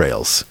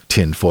chemtrails.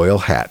 Tinfoil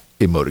hat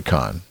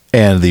emoticon.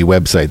 And the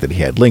website that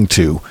he had linked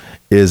to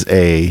is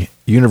a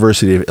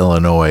University of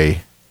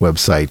Illinois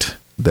website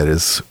that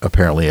is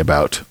apparently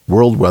about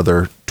world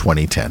weather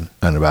 2010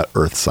 and about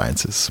earth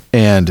sciences.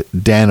 And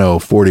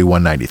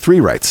Dano4193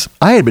 writes,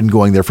 I had been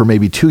going there for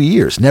maybe 2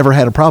 years, never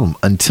had a problem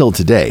until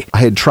today. I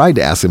had tried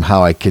to ask him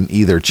how I can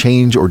either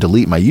change or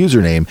delete my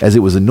username as it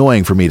was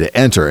annoying for me to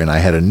enter and I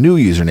had a new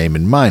username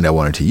in mind I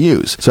wanted to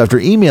use. So after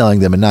emailing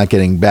them and not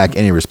getting back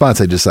any response,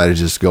 I decided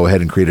to just go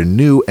ahead and create a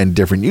new and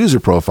different user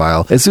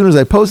profile. As soon as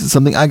I posted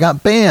something, I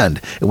got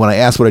banned. And when I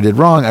asked what I did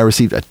wrong, I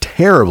received a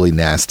terribly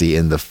nasty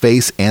in the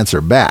face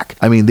answer back.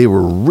 I mean, they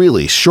were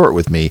really short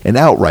with me and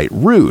outright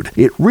rude.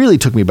 It really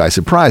took me by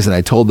surprise, and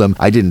I told them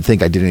I didn't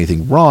think I did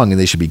anything wrong and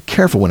they should be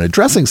careful when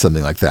addressing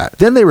something like that.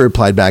 Then they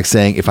replied back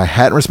saying if I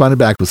hadn't responded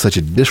back with such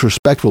a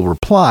disrespectful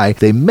reply,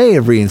 they may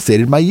have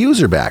reinstated my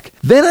user back.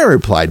 Then I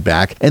replied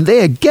back, and they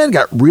again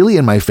got really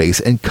in my face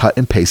and cut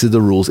and pasted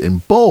the rules in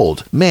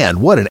bold. Man,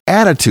 what an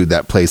attitude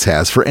that place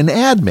has for an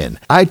admin.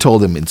 I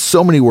told them in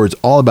so many words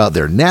all about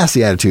their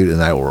nasty attitude,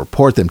 and I will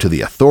report them to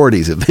the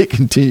authorities if they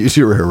continue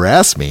to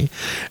harass me,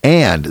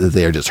 and that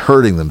they are just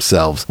hurting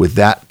themselves with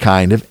that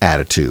kind of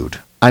attitude.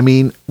 I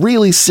mean,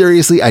 really,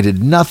 seriously, I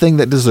did nothing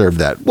that deserved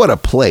that. What a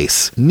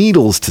place.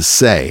 Needless to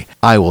say,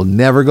 I will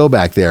never go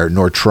back there,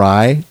 nor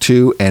try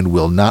to, and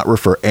will not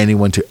refer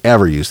anyone to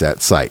ever use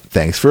that site.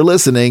 Thanks for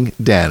listening,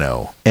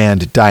 Dano.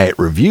 And Diet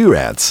Review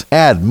adds,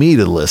 add me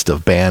to the list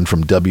of banned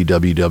from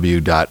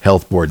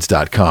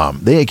www.healthboards.com.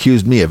 They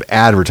accused me of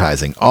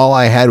advertising. All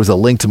I had was a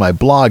link to my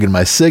blog and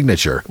my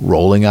signature,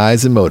 rolling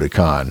eyes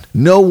emoticon.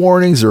 No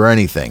warnings or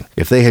anything.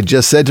 If they had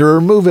just said to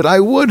remove it,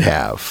 I would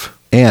have.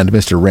 And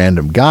Mr.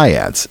 Random Guy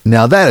adds,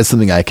 now that is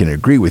something I can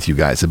agree with you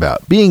guys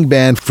about. Being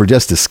banned for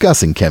just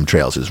discussing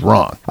chemtrails is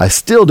wrong. I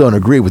still don't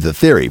agree with the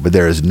theory, but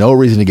there is no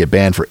reason to get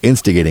banned for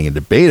instigating a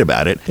debate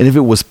about it. And if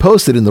it was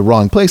posted in the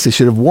wrong place, they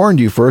should have warned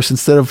you first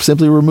instead of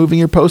simply removing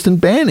your post and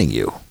banning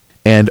you.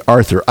 And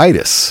Arthur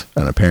Itis,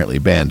 an apparently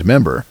banned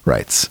member,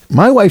 writes,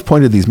 my wife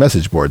pointed these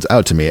message boards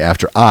out to me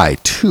after I,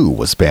 too,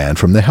 was banned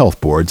from the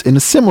health boards in a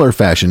similar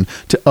fashion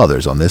to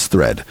others on this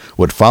thread.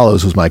 What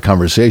follows was my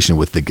conversation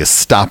with the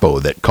Gestapo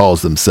that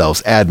calls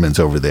themselves admins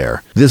over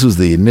there. This was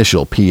the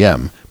initial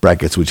PM,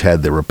 brackets which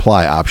had the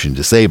reply option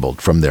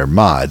disabled from their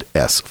mod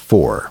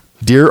S4.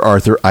 Dear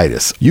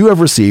Arthur-itis, you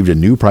have received a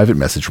new private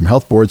message from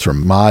Health Boards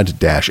from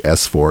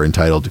Mod-S4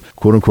 entitled,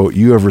 quote-unquote,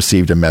 you have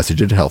received a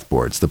message at Health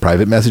Boards. The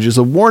private message is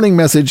a warning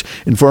message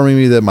informing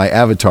me that my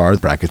avatar,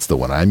 brackets the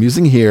one I'm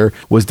using here,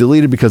 was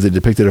deleted because it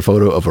depicted a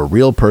photo of a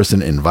real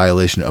person in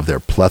violation of their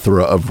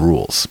plethora of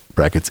rules.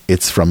 Brackets,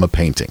 it's from a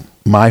painting.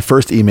 My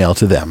first email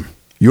to them.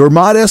 Your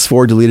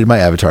Mod-S4 deleted my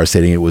avatar,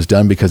 stating it was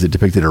done because it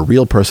depicted a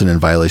real person in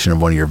violation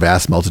of one of your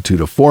vast multitude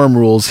of forum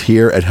rules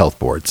here at Health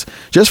Boards.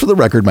 Just for the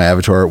record, my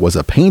avatar was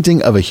a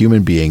painting of a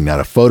human being,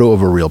 not a photo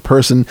of a real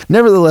person.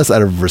 Nevertheless,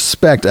 out of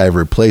respect, I have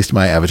replaced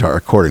my avatar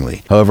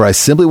accordingly. However, I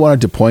simply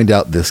wanted to point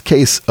out this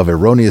case of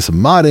erroneous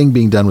modding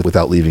being done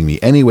without leaving me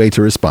any way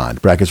to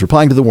respond. Brackets,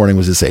 replying to the warning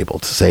was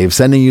disabled. Save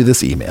sending you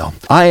this email.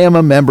 I am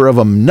a member of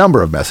a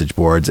number of message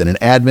boards and an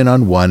admin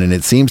on one, and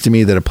it seems to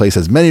me that a place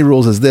as many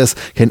rules as this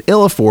can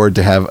ill afford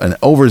to have an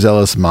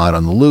overzealous mod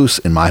on the loose,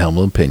 in my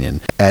humble opinion.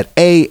 At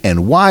A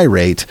and Y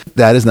rate,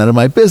 that is none of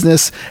my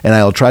business, and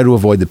I will try to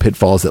avoid the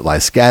pitfalls that lie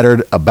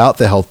scattered about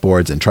the health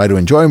boards and try to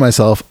enjoy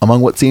myself among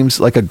what seems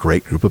like a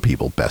great group of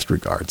people. Best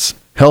regards.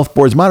 Health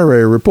Board's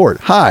moderator report.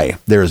 Hi,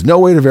 there is no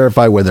way to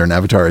verify whether an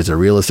avatar is a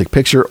realistic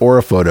picture or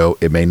a photo.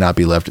 It may not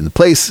be left in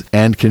place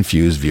and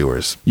confuse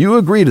viewers. You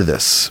agree to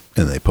this.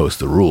 And they post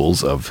the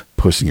rules of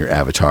posting your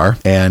avatar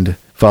and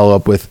follow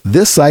up with,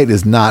 this site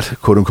is not,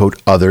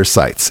 quote-unquote, other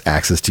sites.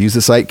 Access to use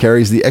the site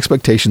carries the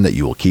expectation that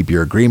you will keep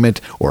your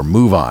agreement or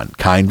move on.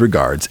 Kind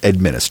regards,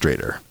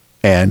 Administrator.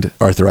 And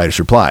Arthur-itis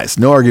replies,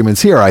 no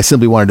arguments here. I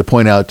simply wanted to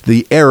point out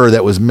the error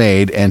that was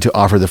made and to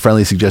offer the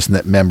friendly suggestion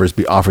that members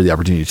be offered the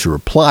opportunity to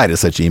reply to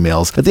such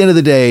emails. At the end of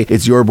the day,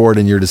 it's your board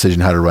and your decision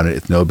how to run it.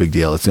 It's no big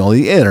deal. It's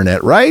only the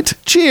internet, right?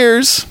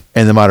 Cheers.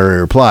 And the moderator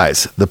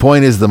replies, the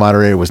point is the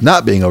moderator was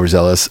not being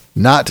overzealous,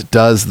 not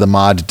does the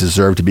mod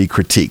deserve to be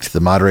critiqued. The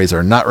moderators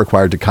are not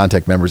required to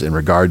contact members in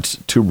regards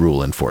to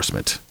rule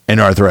enforcement. And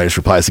Arthur-itis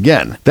replies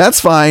again,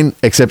 that's fine,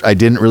 except I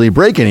didn't really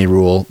break any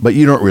rule, but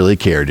you don't really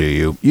care, do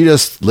you? You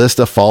just list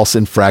a false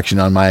infraction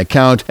on my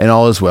account and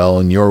all is well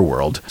in your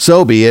world.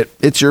 So be it.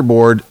 It's your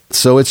board.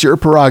 So it's your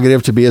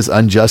prerogative to be as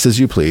unjust as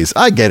you please.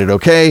 I get it,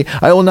 okay?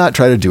 I will not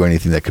try to do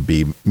anything that could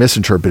be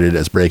misinterpreted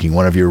as breaking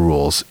one of your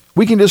rules.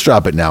 We can just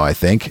drop it now, I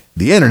think.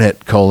 The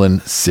internet,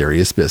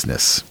 serious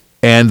business.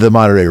 And the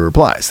moderator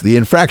replies, the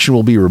infraction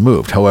will be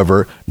removed.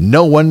 However,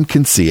 no one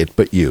can see it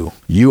but you.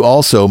 You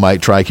also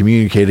might try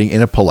communicating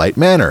in a polite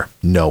manner.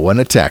 No one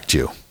attacked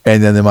you.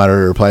 And then the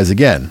moderator replies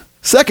again,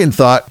 second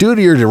thought, due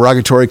to your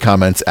derogatory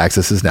comments,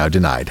 access is now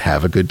denied.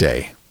 Have a good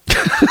day.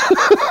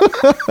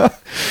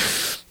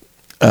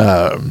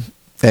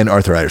 And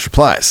Arthur-itis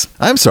replies,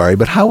 I'm sorry,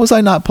 but how was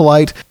I not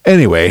polite?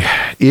 Anyway,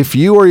 if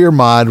you or your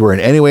mod were in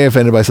any way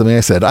offended by something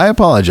I said, I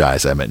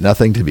apologize. I meant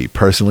nothing to be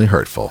personally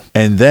hurtful.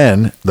 And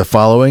then the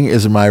following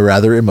is my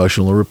rather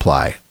emotional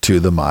reply to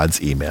the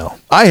mod's email.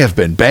 I have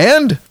been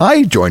banned.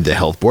 I joined the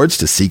health boards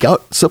to seek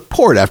out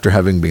support after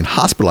having been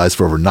hospitalized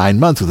for over 9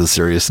 months with a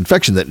serious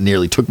infection that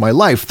nearly took my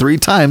life 3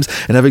 times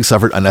and having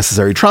suffered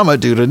unnecessary trauma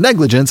due to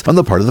negligence on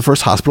the part of the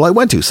first hospital I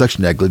went to. Such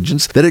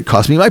negligence that it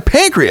cost me my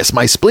pancreas,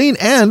 my spleen,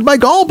 and my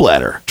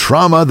gallbladder.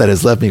 Trauma that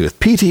has left me with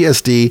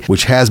PTSD,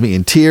 which has me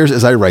in tears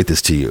as I write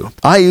this to you.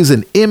 I use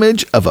an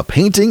image of a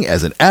painting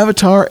as an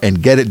avatar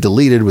and get it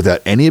deleted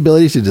without any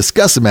ability to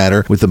discuss the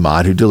matter with the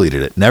mod who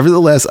deleted it.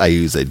 Nevertheless, I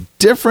use a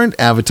different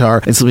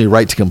avatar and simply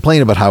write to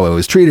complain about how I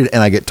was treated,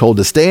 and I get told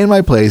to stay in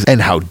my place.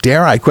 And how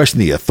dare I question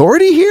the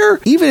authority here?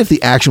 Even if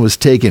the action was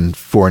taken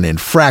for an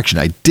infraction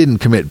I didn't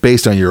commit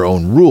based on your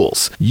own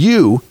rules,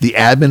 you, the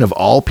admin of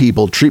all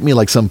people, treat me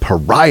like some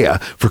pariah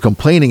for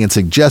complaining and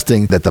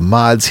suggesting that the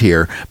mods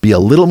here be a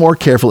little more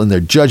careful in their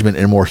judgment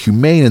and more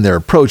humane in their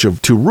approach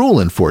to rule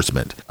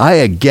enforcement. I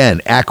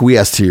again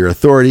acquiesce to your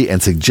authority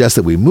and suggest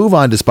that we move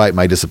on despite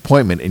my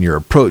disappointment in your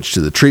approach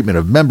to the treatment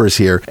of members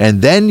here,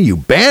 and then you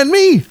ban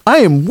me? I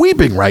am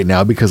weeping right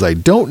now because I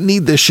don't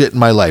need this shit in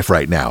my life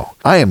right now.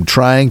 I am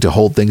trying to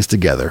hold things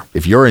together.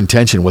 If your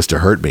intention was to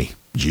hurt me,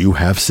 you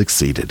have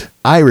succeeded.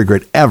 I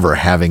regret ever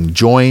having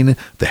joined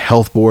the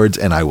health boards,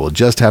 and I will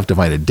just have to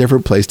find a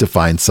different place to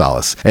find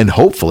solace, and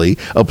hopefully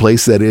a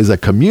place that is a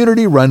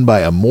community run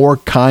by a more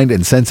kind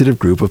and sensitive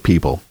group of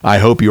people. I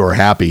hope you are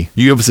happy.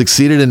 You have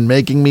succeeded in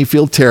making me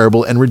feel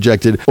terrible and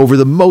rejected over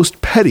the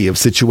most petty of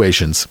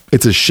situations.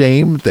 It's a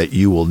shame that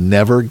you will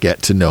never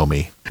get to know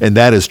me, and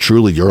that is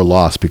truly your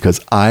loss because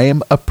I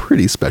am a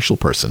pretty special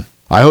person.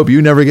 I hope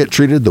you never get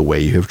treated the way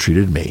you have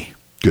treated me.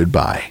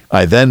 Goodbye.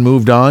 I then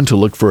moved on to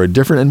look for a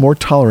different and more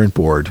tolerant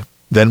board.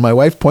 Then my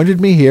wife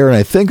pointed me here, and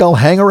I think I'll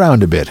hang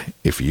around a bit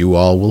if you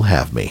all will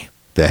have me.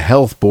 The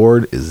health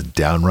board is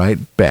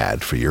downright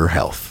bad for your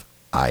health.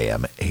 I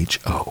am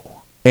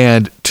H.O.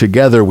 And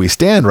Together We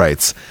Stand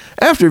writes,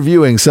 after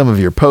viewing some of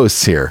your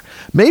posts here,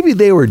 maybe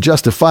they were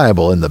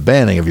justifiable in the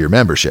banning of your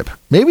membership.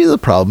 Maybe the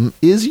problem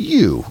is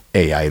you,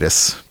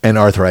 A-itis. And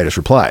Arthur-itis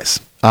replies,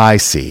 I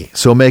see.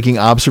 So making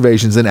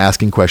observations and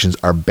asking questions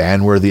are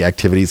ban-worthy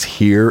activities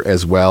here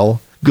as well?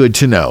 Good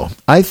to know.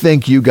 I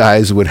think you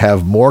guys would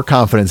have more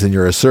confidence in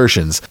your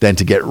assertions than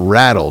to get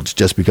rattled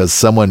just because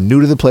someone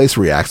new to the place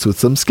reacts with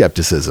some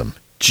skepticism.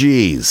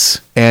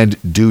 Jeez. And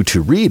due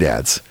to Reed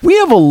adds, we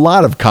have a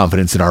lot of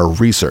confidence in our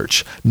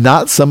research,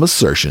 not some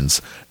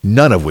assertions,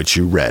 none of which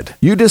you read.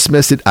 You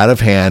dismissed it out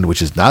of hand,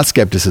 which is not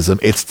skepticism,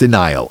 it's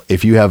denial.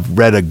 If you have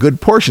read a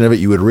good portion of it,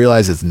 you would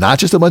realize it's not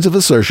just a bunch of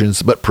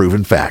assertions, but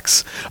proven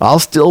facts. I'll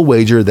still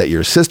wager that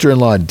your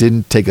sister-in-law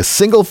didn't take a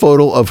single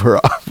photo of her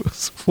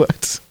office.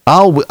 What?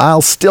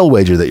 I'll still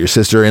wager that your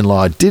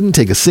sister-in-law didn't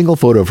take a single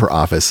photo of her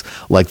office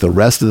like the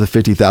rest of the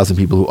 50,000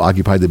 people who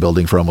occupied the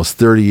building for almost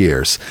 30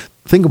 years.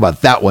 Think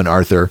about that one,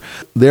 Arthur.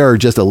 There are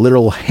just a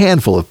literal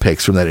handful of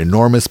pics from that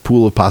enormous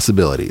pool of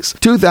possibilities.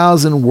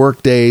 2,000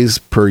 work days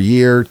per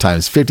year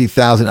times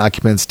 50,000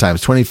 occupants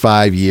times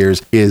 25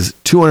 years is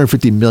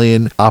 250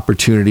 million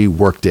opportunity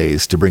work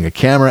days to bring a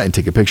camera and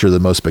take a picture of the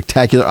most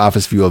spectacular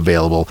office view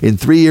available. In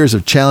 3 years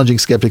of challenging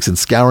skeptics and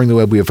scouring the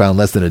web, we have found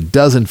less than a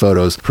dozen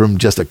photos from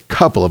just a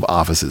couple of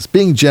offices.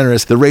 Being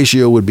generous, the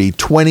ratio would be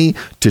 20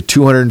 to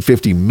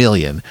 250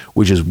 million,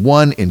 which is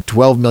 1 in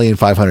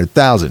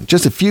 12,500,000.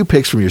 Just a few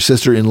pics from your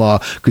sister-in-law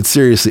could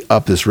seriously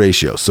up this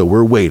ratio, so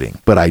we're waiting.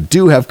 But I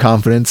do have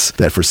confidence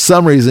that for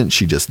some reason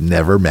she just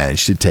never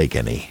managed to take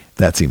any.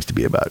 That seems to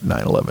be about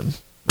 9/11.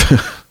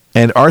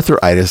 And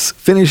Arthur-itis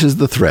finishes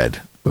the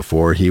thread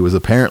before he was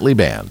apparently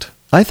banned.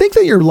 I think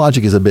that your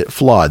logic is a bit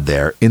flawed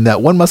there, in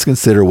that one must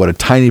consider what a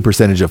tiny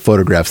percentage of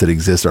photographs that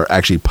exist are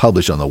actually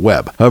published on the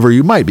web. However,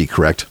 you might be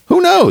correct. Who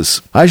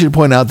knows? I should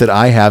point out that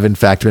I have in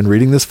fact been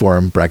reading this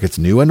forum, brackets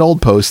new and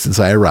old posts, since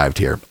I arrived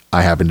here.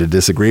 I happen to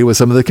disagree with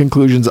some of the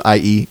conclusions,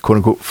 i.e.,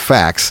 quote-unquote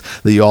facts,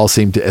 that you all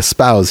seem to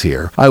espouse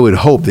here. I would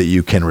hope that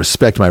you can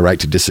respect my right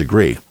to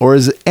disagree. Or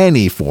is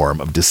any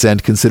form of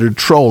dissent considered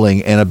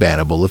trolling and a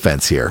bannable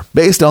offense here?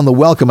 Based on the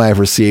welcome I have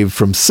received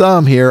from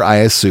some here, I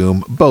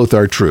assume both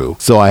are true.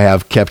 So I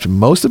have kept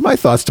most of my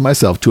thoughts to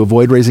myself to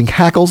avoid raising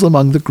hackles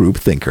among the group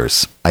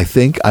thinkers. I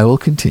think I will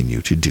continue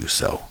to do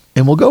so.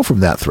 And we'll go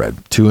from that thread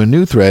to a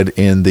new thread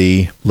in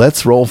the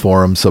Let's Roll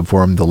forum,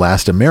 subforum The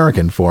Last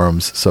American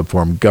forums,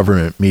 subforum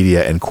Government,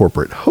 Media, and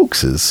Corporate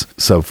Hoaxes,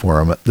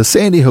 subforum The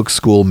Sandy Hook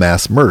School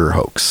Mass Murder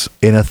Hoax,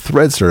 in a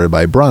thread started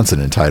by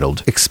Bronson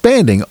entitled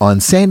Expanding on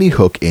Sandy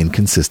Hook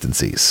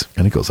Inconsistencies.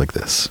 And it goes like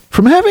this.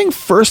 From having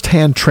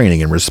first-hand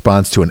training in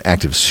response to an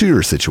active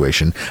shooter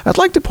situation, I'd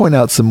like to point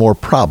out some more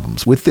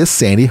problems with this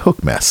Sandy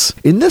Hook mess.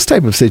 In this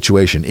type of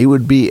situation, it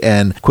would be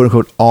an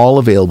quote-unquote all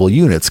available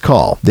units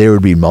call. There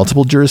would be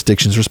multiple jurisdictions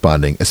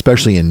responding,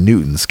 especially in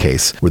Newton's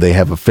case, where they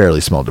have a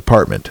fairly small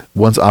department.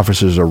 Once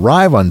officers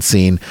arrive on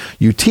scene,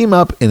 you team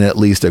up in at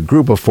least a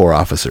group of 4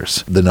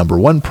 officers. The number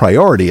one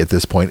priority at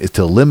this point is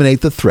to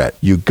eliminate the threat.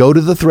 You go to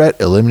the threat,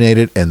 eliminate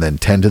it, and then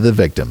tend to the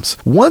victims.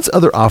 Once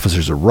other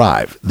officers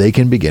arrive, they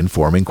can begin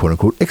forming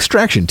quote-unquote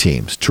extraction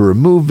teams to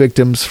remove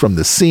victims from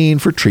the scene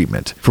for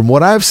treatment. From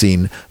what I've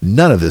seen,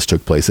 none of this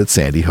took place at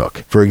Sandy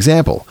Hook. For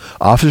example,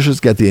 officers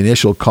get the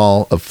initial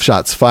call of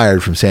shots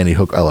fired from Sandy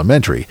Hook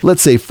Elementary.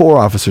 Let's say 4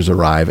 officers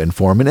arrive and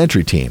form an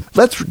entry team.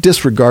 Let's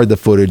disregard the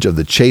footage of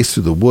the chase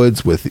through the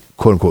woods with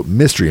quote-unquote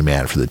mystery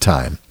man for the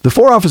time. The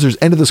 4 officers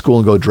enter the school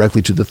and go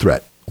directly to the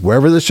threat.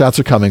 Wherever the shots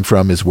are coming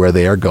from is where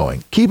they are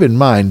going. Keep in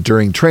mind,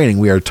 during training,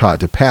 we are taught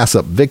to pass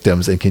up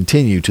victims and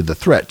continue to the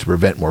threat to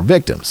prevent more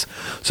victims.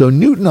 So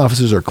Newton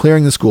officers are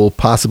clearing the school,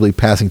 possibly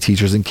passing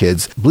teachers and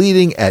kids,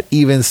 bleeding at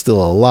even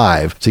still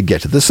alive to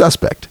get to the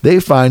suspect. They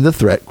find the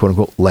threat,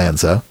 quote-unquote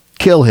Lanza,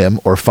 kill him,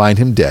 or find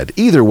him dead.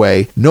 Either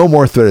way, no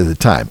more threat at the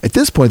time. At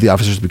this point, the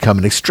officers become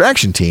an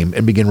extraction team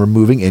and begin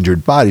removing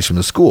injured bodies from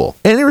the school.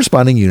 Any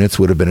responding units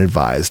would have been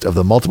advised of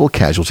the multiple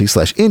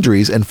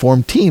casualties/injuries and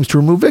formed teams to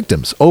remove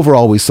victims.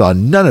 Overall, we saw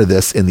none of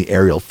this in the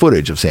aerial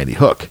footage of Sandy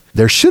Hook.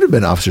 There should have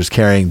been officers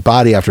carrying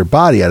body after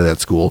body out of that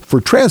school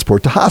for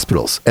transport to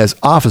hospitals. As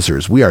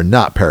officers, we are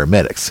not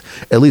paramedics,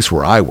 at least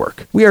where I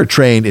work. We are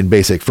trained in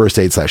basic first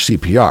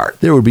aid/CPR.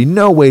 There would be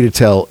no way to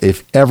tell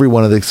if every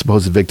one of the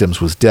supposed victims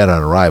was dead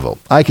on arrival.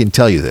 I can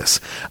tell you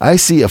this. I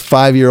see a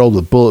 5-year-old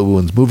with bullet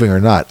wounds moving or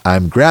not.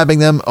 I'm grabbing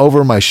them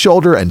over my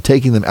shoulder and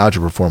taking them out to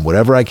perform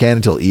whatever I can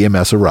until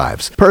EMS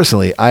arrives.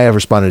 Personally, I have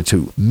responded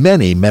to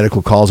many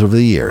medical calls over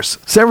the years.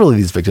 Several of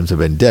these victims have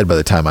been dead by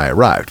the time I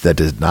arrived. That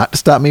did not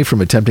stop me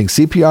from attempting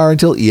CPR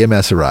until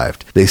EMS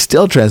arrived. They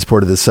still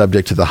transported the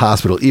subject to the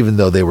hospital even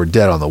though they were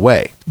dead on the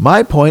way.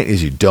 My point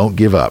is you don't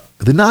give up.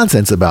 The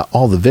nonsense about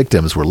all the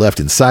victims were left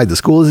inside the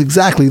school is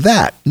exactly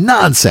that.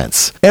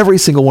 Nonsense. Every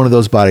single one of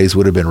those bodies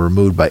would have been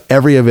removed by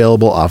every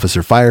available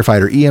officer,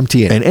 firefighter,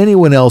 EMT, and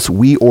anyone else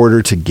we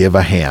order to give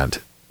a hand.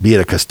 Be it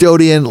a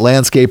custodian,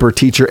 landscaper,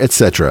 teacher,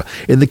 etc.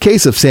 In the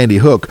case of Sandy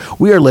Hook,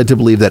 we are led to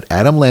believe that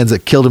Adam Lanza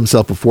killed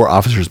himself before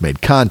officers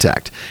made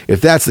contact. If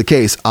that's the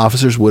case,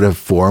 officers would have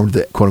formed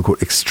the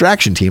quote-unquote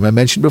extraction team I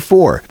mentioned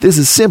before. This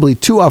is simply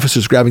 2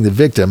 officers grabbing the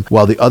victim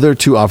while the other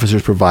 2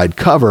 officers provide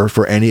cover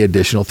for any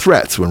additional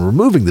threats when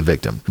removing the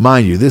victim.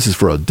 Mind you, this is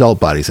for adult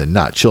bodies and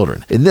not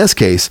children. In this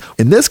case,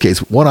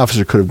 one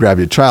officer could have grabbed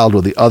a child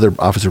while the other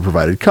officer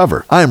provided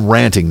cover. I'm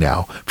ranting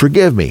now.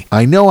 Forgive me.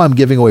 I know I'm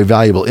giving away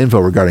valuable info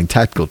regarding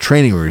tactical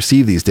training we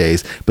receive these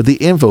days, but the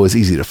info is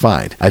easy to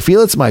find. I feel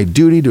it's my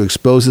duty to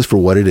expose this for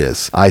what it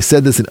is. I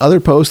said this in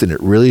other posts and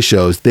it really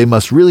shows. They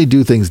must really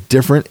do things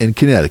different in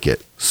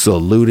Connecticut.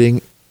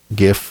 saluting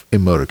GIF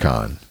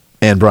emoticon.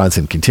 And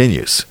Bronson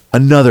continues.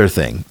 Another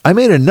thing. I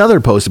made another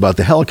post about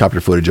the helicopter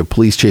footage of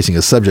police chasing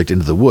a subject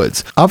into the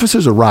woods.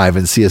 Officers arrive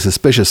and see a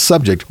suspicious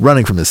subject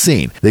running from the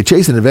scene. They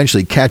chase and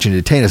eventually catch and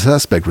detain a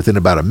suspect within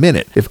about a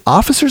minute. If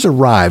officers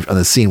arrived on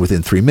the scene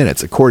within 3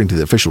 minutes, according to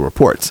the official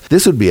reports,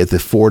 this would be at the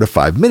 4 to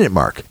 5 minute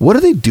mark. What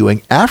are they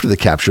doing after the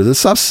capture of the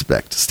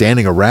suspect?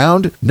 Standing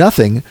around?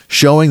 Nothing,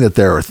 showing that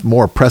there are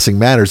more pressing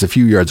matters a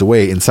few yards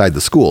away inside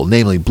the school,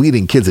 namely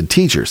bleeding kids and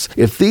teachers.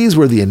 If these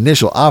were the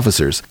initial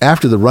officers,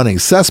 after the running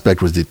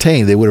suspect was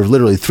detained, they would have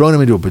literally thrown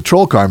him into a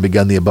patrol car and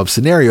begun the above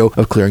scenario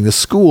of clearing the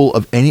school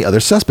of any other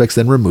suspects,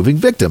 then removing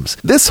victims.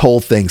 This whole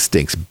thing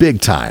stinks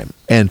big time.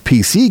 And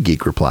PC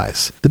Geek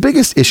replies, the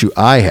biggest issue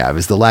I have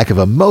is the lack of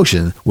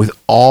emotion with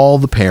all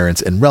the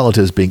parents and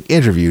relatives being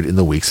interviewed in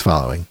the weeks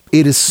following.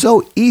 It is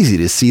so easy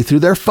to see through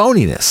their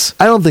phoniness.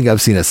 I don't think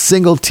I've seen a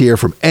single tear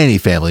from any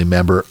family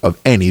member of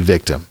any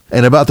victim.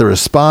 And about the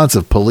response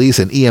of police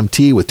and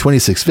EMT with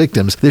 26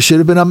 victims, there should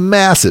have been a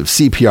massive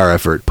CPR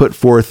effort put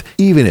forth,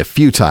 even if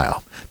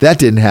futile. That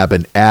didn't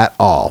happen at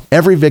all.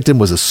 Every victim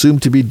was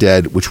assumed to be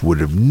dead, which would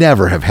have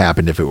never have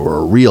happened if it were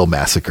a real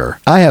massacre.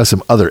 I have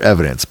some other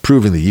evidence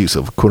proving the use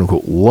of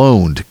quote-unquote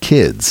loaned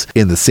kids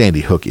in the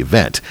Sandy Hook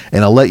event,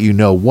 and I'll let you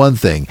know one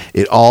thing,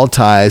 it all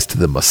ties to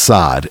the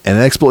Mossad and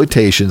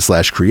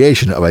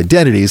exploitation/creation of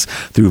identities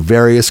through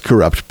various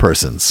corrupt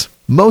persons.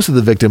 Most of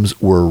the victims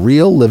were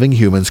real living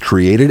humans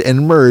created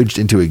and merged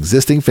into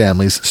existing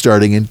families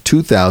starting in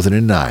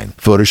 2009.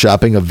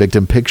 Photoshopping of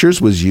victim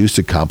pictures was used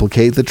to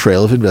complicate the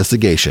trail of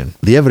investigation.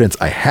 The evidence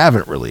I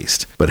haven't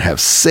released, but have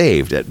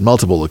saved at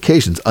multiple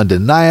locations,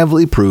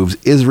 undeniably proves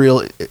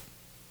Israeli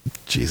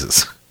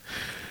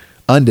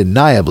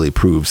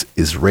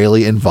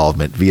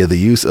involvement via the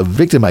use of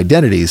victim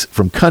identities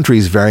from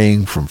countries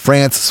varying from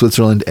France,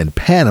 Switzerland, and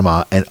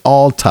Panama, and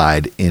all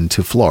tied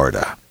into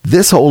Florida.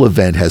 This whole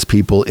event has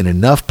people in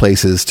enough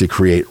places to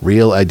create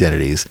real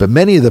identities, but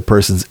many of the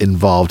persons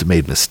involved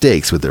made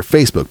mistakes with their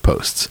Facebook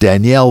posts.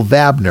 Danielle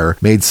Vabner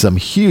made some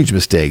huge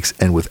mistakes,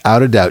 and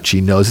without a doubt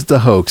she knows it's a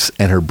hoax,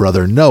 and her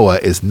brother Noah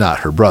is not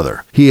her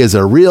brother. He is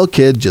a real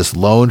kid just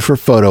loaned for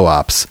photo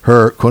ops,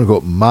 her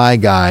quote-unquote my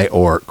guy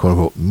or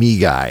quote-unquote me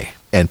guy.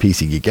 And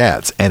PC Geek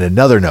adds, and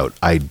another note,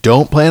 I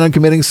don't plan on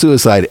committing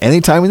suicide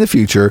anytime in the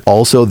future.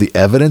 Also, the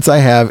evidence I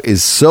have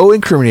is so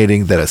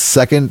incriminating that a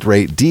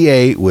second-rate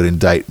DA would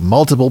indict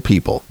multiple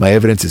people. My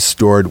evidence is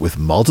stored with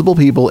multiple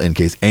people in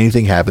case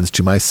anything happens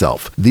to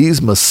myself. These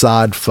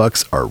Mossad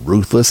fucks are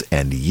ruthless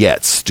and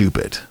yet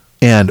stupid.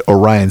 And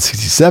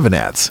Orion67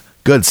 adds,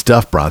 good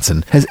stuff,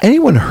 Bronson. Has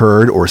anyone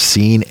heard or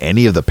seen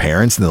any of the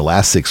parents in the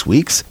last 6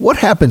 weeks? What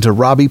happened to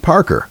Robbie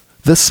Parker?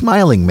 The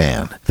smiling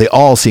man. They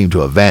all seem to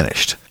have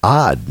vanished.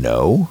 Odd,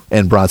 no?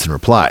 And Bronson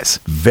replies,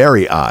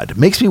 very odd.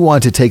 Makes me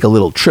want to take a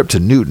little trip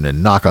to Newton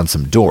and knock on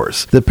some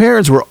doors. The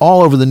parents were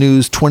all over the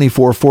news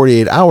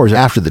 48 hours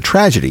after the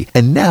tragedy,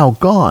 and now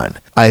gone.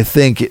 I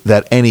think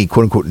that any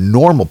quote-unquote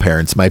normal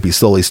parents might be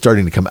slowly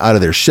starting to come out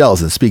of their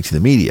shells and speak to the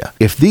media.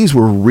 If these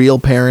were real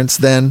parents,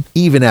 then,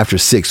 even after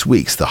 6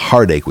 weeks, the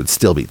heartache would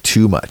still be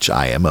too much,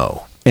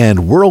 IMO.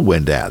 And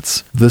Whirlwind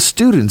adds, the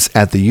students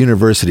at the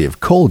University of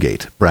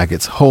Colgate,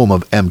 brackets home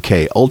of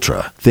MK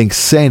Ultra, think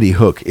Sandy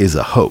Hook is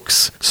a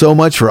hoax. So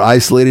much for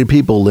isolated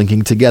people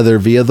linking together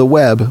via the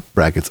web,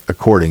 brackets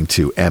according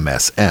to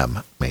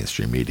MSM,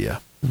 mainstream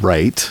media.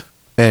 Right?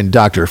 And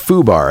Dr.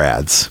 Fubar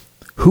adds,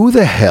 who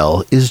the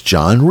hell is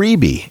John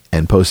Reeby?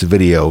 And posts a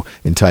video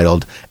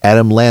entitled,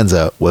 Adam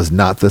Lanza was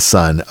not the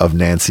son of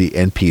Nancy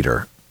and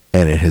Peter,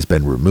 and it has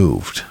been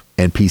removed.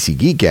 And PC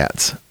Geek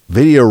adds,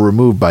 video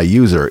removed by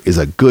user is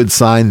a good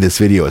sign this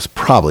video is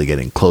probably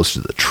getting close to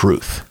the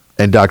truth.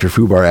 And Dr.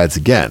 Fubar adds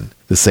again,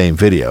 the same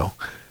video,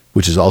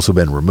 which has also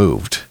been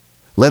removed.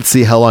 Let's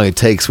see how long it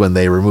takes when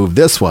they remove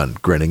this one,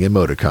 grinning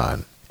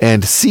emoticon.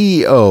 And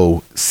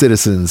CEO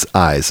Citizens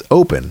Eyes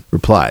Open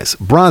replies,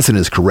 Bronson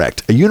is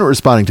correct. A unit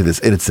responding to this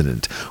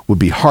incident would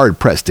be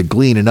hard-pressed to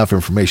glean enough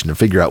information to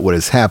figure out what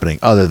is happening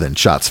other than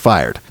shots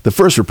fired. The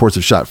first reports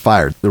of shot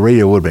fired, the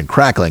radio would have been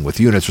crackling with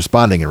units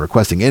responding and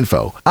requesting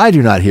info. I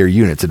do not hear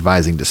units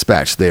advising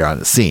dispatch they are on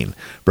the scene,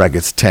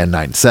 brackets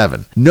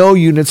 1097. No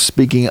units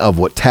speaking of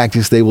what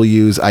tactics they will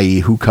use,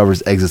 i.e. who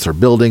covers exits or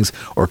buildings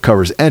or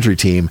covers entry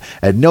team.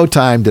 At no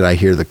time did I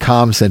hear the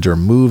comm center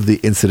move the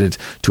incident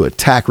to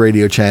attack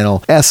radio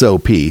channel,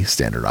 SOP,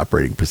 standard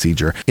operating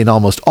procedure, in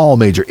almost all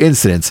major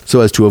incidents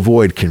so as to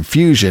avoid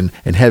confusion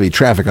and heavy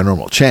traffic on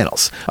normal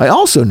channels. I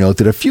also note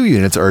that a few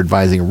units are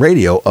advising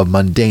radio of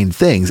mundane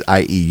things,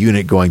 i.e.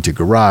 unit going to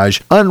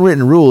garage.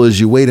 Unwritten rule is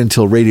you wait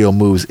until radio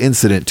moves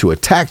incident to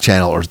attack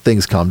channel or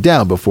things calm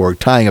down before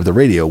tying up the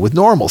radio with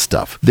normal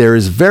stuff. There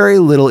is very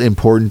little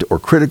important or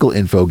critical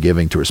info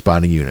giving to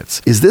responding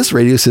units. Is this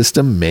radio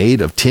system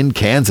made of tin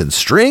cans and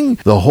string?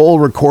 The whole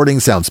recording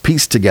sounds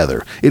pieced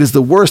together. It is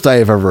the worst I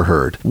have ever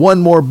heard.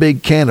 One more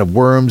big can of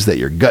worms that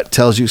your gut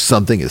tells you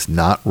something is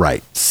not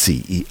right.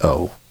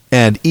 CEO.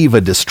 And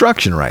Eva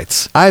Destruction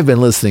writes, I've been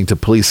listening to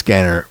Police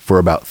Scanner for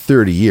about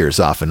 30 years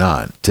off and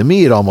on. To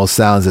me, it almost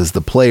sounds as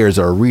the players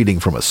are reading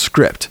from a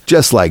script,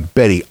 just like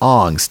Betty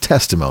Ong's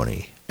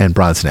testimony. And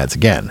Bronson adds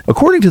again,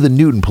 according to the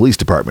Newton Police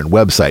Department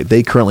website,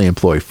 they currently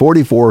employ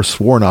 44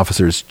 sworn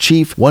officers,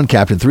 chief, 1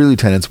 captain, 3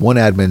 lieutenants, 1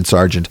 admin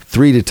sergeant,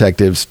 3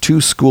 detectives,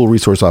 2 school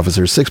resource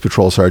officers, 6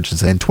 patrol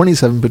sergeants, and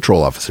 27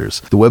 patrol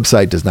officers. The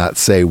website does not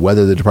say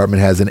whether the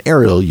department has an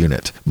aerial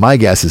unit. My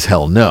guess is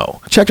hell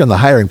no. Checked on the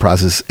hiring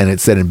process, and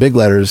it said in big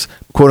letters,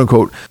 quote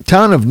unquote,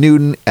 Town of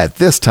Newton at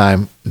this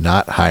time,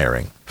 not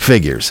hiring.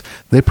 Figures.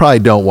 They probably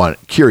don't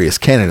want curious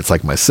candidates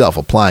like myself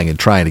applying and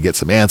trying to get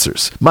some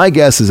answers. My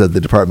guess is that the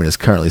department is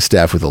currently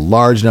staffed with a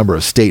large number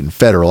of state and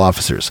federal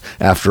officers.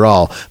 After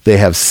all, they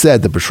have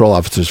said the patrol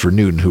officers for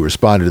Newton who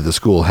responded to the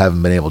school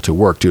haven't been able to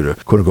work due to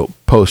quote-unquote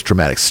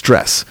post-traumatic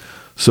stress.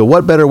 So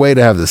what better way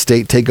to have the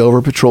state take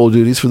over patrol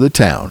duties for the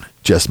town?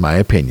 Just my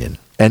opinion.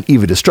 And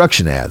Eva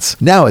Destruction adds,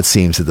 now it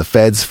seems that the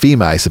feds,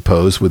 FEMA I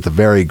suppose, with the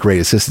very great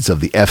assistance of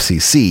the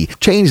FCC,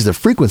 changed the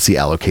frequency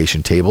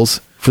allocation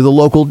tables for the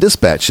local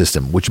dispatch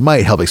system, which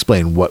might help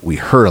explain what we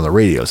heard on the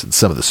radios and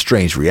some of the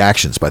strange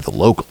reactions by the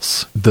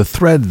locals. The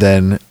thread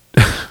then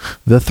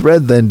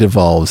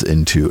devolves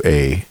into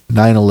a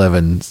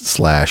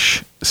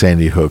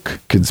 9/11/Sandy Hook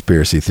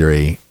conspiracy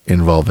theory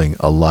involving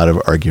a lot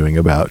of arguing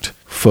about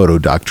photo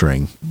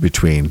doctoring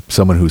between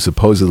someone who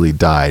supposedly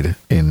died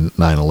in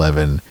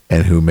 9/11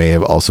 and who may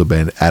have also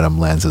been Adam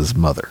Lanza's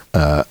mother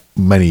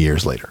many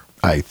years later,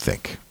 I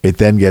think. It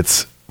then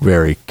gets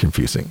very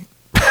confusing.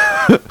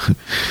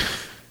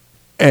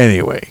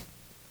 Anyway,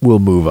 we'll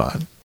move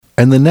on.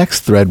 And the next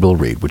thread we'll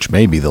read, which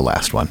may be the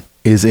last one,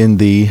 is in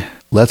the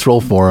Let's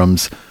Roll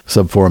forums,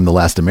 subforum The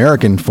Last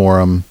American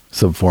Forum,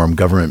 subforum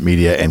Government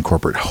Media and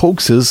Corporate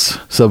Hoaxes,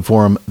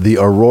 subforum The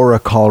Aurora,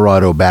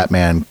 Colorado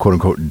Batman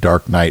quote-unquote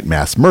Dark Knight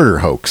Mass Murder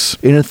Hoax,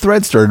 in a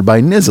thread started by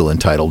Nizzle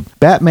entitled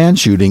Batman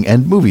Shooting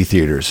and Movie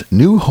Theaters,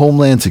 New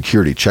Homeland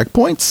Security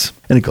Checkpoints?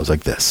 And it goes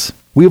like this.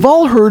 We've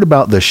all heard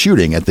about the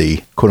shooting at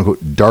the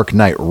quote-unquote Dark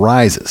Knight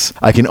Rises.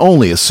 I can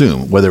only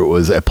assume whether it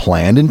was a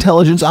planned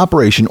intelligence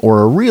operation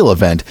or a real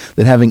event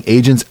that having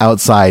agents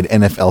outside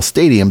NFL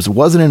stadiums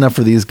wasn't enough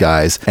for these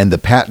guys, and the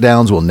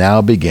pat-downs will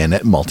now begin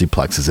at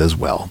multiplexes as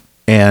well.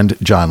 And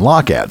John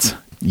Locke adds,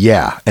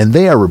 yeah, and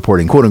they are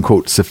reporting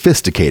quote-unquote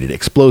sophisticated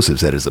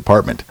explosives at his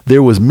apartment.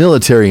 There was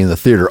military in the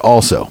theater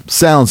also.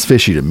 Sounds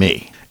fishy to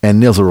me.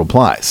 And Nizzle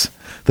replies,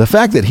 the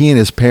fact that he and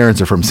his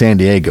parents are from San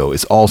Diego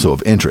is also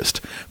of interest.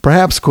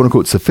 Perhaps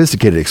quote-unquote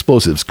sophisticated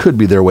explosives could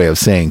be their way of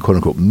saying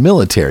quote-unquote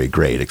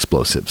military-grade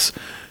explosives.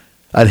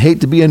 I'd hate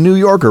to be a New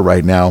Yorker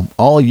right now.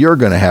 All you're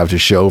going to have to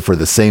show for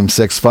the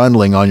same-sex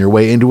fondling on your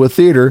way into a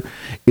theater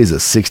is a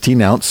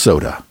 16-ounce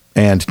soda.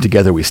 And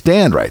Together We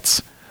Stand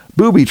writes,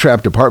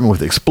 booby-trapped apartment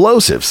with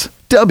explosives.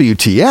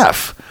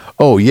 WTF!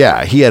 Oh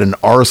yeah, he had an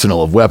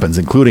arsenal of weapons,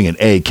 including an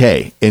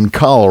AK, in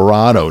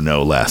Colorado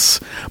no less.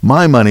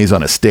 My money's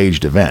on a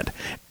staged event.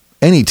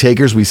 Any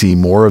takers we see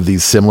more of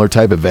these similar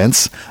type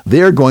events,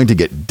 they're going to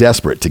get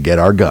desperate to get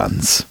our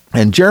guns.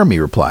 And Jeremy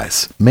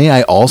replies, may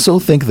I also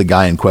think the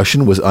guy in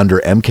question was under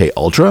MK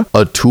Ultra,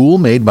 a tool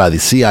made by the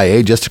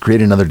CIA just to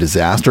create another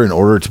disaster in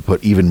order to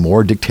put even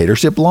more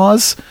dictatorship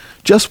laws?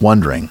 Just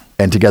wondering.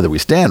 And Together We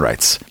Stand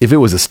writes, if it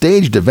was a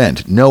staged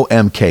event, no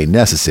MK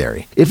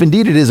necessary. If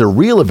indeed it is a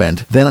real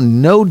event,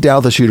 then no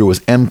doubt the shooter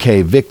was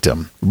MK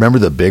victim. Remember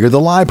the bigger the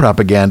lie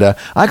propaganda?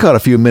 I caught a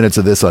few minutes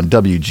of this on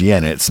WGN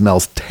and it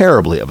smells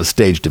terribly of a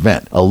staged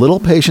event. A little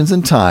patience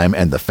and time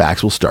and the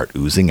facts will start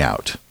oozing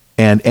out.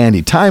 And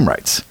Andy Time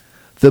writes,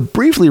 the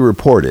briefly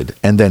reported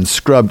and then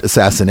scrubbed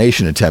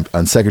assassination attempt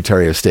on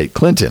Secretary of State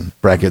Clinton,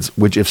 brackets,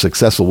 which if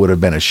successful would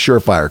have been a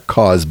surefire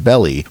cause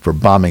belli for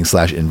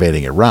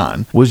bombing/invading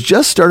Iran, was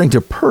just starting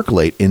to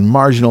percolate in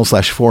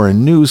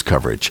marginal/foreign news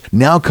coverage.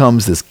 Now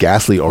comes this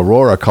ghastly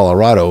Aurora,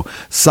 Colorado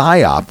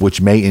psyop, which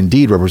may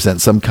indeed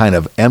represent some kind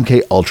of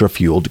MK Ultra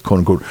fueled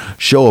quote-unquote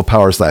show of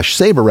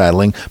power/saber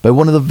rattling by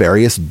one of the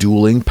various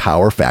dueling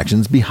power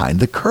factions behind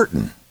the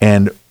curtain.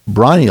 And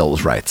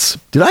Broniels writes,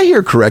 did I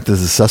hear correct that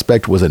the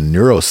suspect was a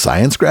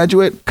neuroscience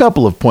graduate?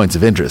 Couple of points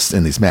of interest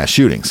in these mass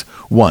shootings.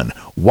 1.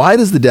 Why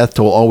does the death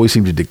toll always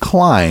seem to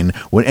decline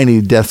when any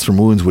deaths from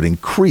wounds would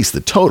increase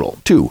the total?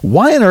 2.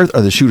 Why on earth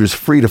are the shooters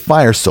free to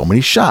fire so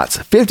many shots?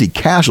 50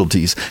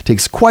 casualties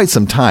takes quite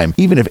some time,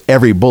 even if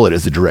every bullet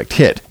is a direct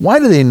hit. Why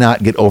do they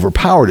not get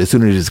overpowered as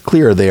soon as it is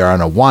clear they are on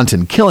a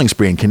wanton killing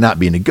spree and cannot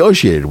be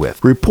negotiated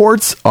with?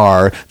 Reports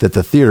are that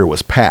the theater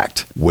was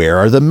packed. Where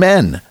are the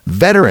men?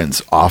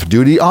 Veterans,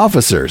 off-duty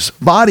officers,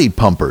 body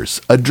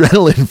pumpers,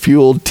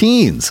 adrenaline-fueled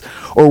teens?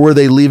 Or were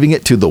they leaving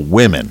it to the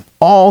women?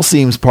 All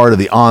seems part of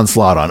the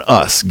onslaught on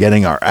us,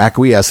 getting our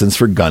acquiescence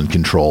for gun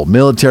control,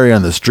 military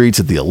on the streets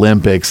at the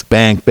Olympics,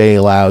 bank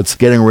bailouts,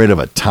 getting rid of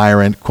a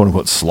tyrant,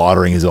 quote-unquote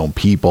slaughtering his own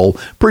people.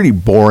 Pretty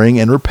boring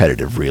and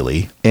repetitive,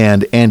 really.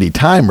 And Andy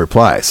Time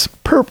replies,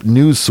 Perp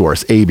news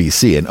source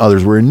ABC and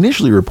others were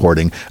initially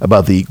reporting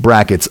about the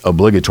brackets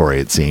obligatory,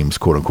 it seems,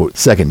 quote-unquote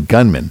second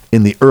gunman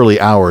in the early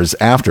hours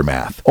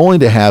aftermath, only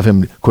to have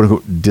him,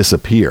 quote-unquote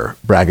disappear,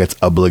 brackets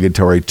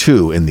obligatory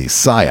 2 in the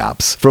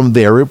PSYOPs, from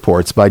their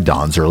reports by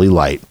dawn's early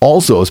light.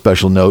 Also a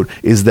special note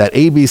is that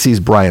ABC's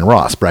Brian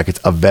Ross, brackets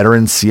a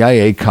veteran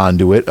CIA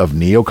conduit of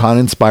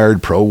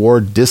neocon-inspired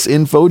pro-war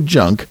disinfo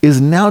junk, is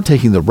now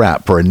taking the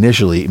rap for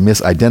initially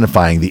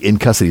misidentifying the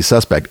in-custody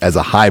suspect as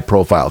a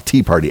high-profile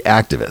Tea Party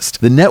activist.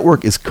 The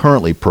network is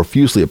currently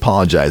profusely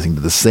apologizing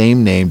to the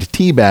same named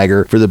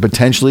teabagger for the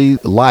potentially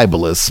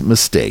libelous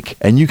mistake,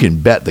 and you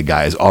can bet the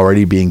guy is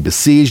already being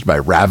besieged by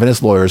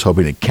ravenous lawyers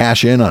hoping to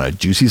cash in on a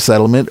juicy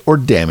settlement or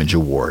damage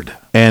award.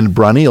 And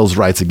Broniels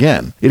writes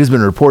again, it has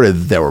been reported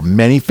that there were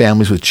many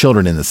families with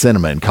children in the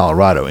cinema in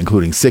Colorado,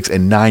 including 6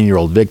 and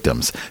 9-year-old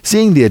victims.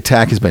 Seeing the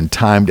attack has been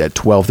timed at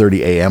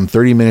 12:30 a.m.,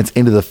 30 minutes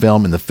into the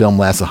film, and the film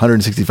lasts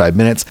 165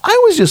 minutes,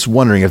 I was just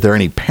wondering if there are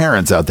any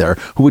parents out there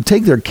who would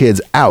take their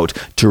kids out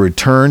to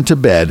return to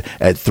bed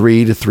at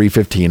 3 to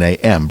 3:15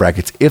 a.m.,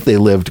 brackets if they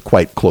lived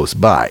quite close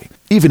by.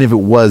 Even if it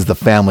was the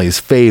family's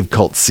fave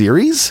cult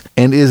series?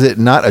 And is it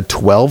not a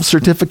 12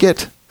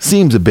 certificate?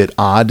 Seems a bit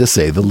odd to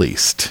say the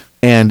least.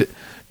 And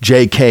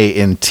JK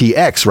in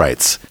TX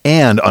writes,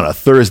 and on a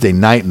Thursday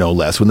night no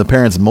less, when the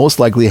parents most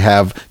likely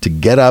have to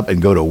get up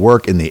and go to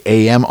work in the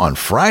AM on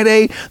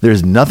Friday,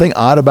 there's nothing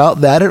odd about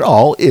that at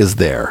all, is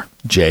there?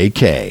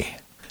 JK.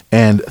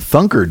 And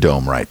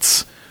Thunkerdome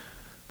writes,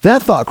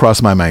 that thought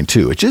crossed my mind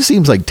too. It just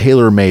seems like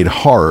tailor-made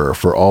horror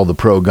for all the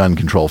pro-gun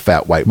control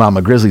fat white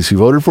mama grizzlies who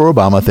voted for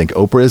Obama, think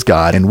Oprah is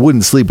God, and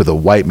wouldn't sleep with a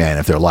white man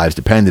if their lives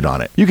depended on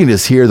it. You can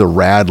just hear the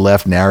rad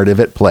left narrative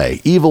at play.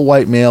 Evil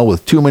white male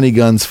with too many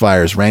guns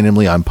fires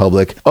randomly on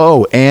public.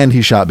 Oh, and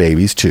he shot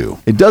babies too.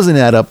 It doesn't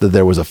add up that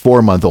there was a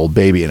 4-month-old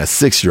baby and a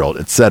 6-year-old,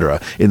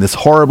 etc. in this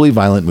horribly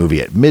violent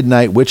movie at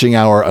midnight, witching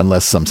hour,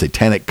 unless some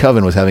satanic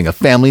coven was having a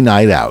family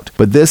night out.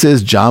 But this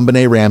is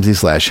JonBenet Ramsey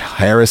 /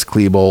 Harris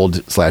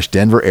Klebold /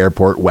 Denver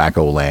Airport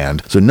wacko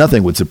land, so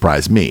nothing would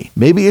surprise me.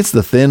 Maybe it's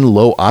the thin,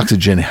 low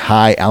oxygen,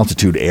 high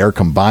altitude air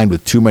combined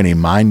with too many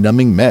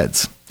mind-numbing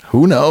meds.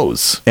 Who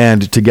knows?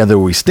 And Together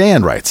We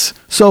Stand writes,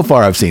 so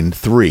far I've seen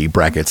 3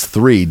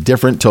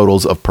 different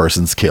totals of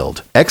persons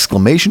killed.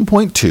 Exclamation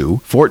point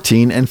 2,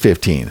 14, and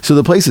 15. So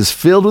the place is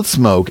filled with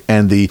smoke,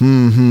 and the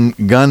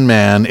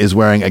gunman is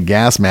wearing a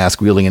gas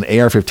mask, wielding an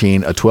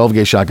AR-15, a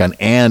 12-gauge shotgun,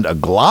 and a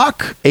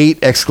Glock? 8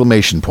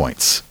 exclamation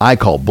points. I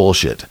call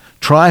bullshit.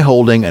 Try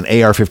holding an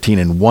AR-15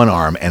 in one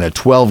arm and a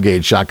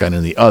 12-gauge shotgun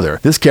in the other.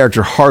 This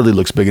character hardly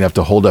looks big enough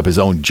to hold up his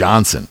own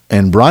Johnson.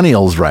 And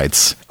Broniels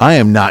writes, I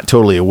am not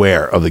totally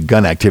aware of the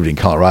gun activity in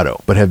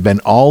Colorado, but have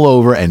been all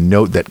over and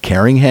note that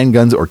carrying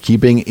handguns or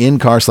keeping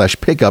in-car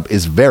 / pickup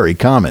is very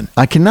common.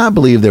 I cannot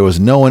believe there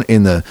was no one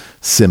in the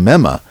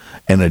cinema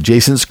and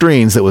adjacent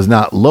screens that was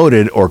not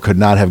loaded or could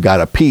not have got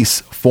a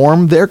piece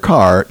formed their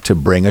car to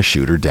bring a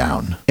shooter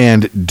down.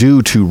 And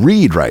Due to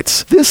Reed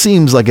writes, this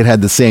seems like it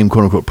had the same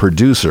quote-unquote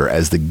producer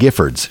as the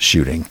Giffords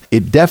shooting.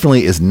 It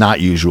definitely is not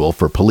usual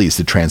for police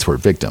to transport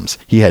victims.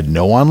 He had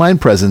no online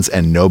presence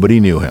and nobody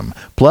knew him.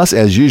 Plus,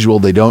 as usual,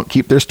 they don't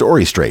keep their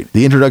story straight.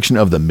 The introduction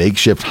of the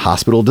makeshift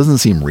hospital doesn't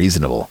seem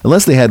reasonable.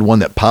 Unless they had one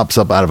that pops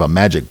up out of a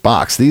magic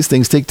box, these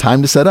things take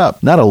time to set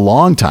up. Not a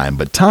long time,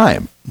 but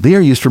time. They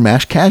are used for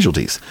mass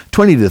casualties.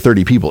 20 to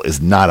 30 people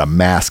is not a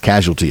mass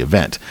casualty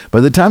event. By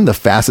the time the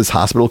fastest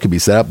hospital could be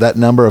set up, that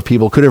number of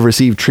people could have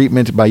received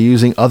treatment by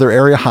using other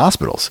area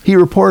hospitals. He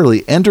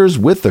reportedly enters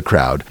with the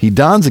crowd. He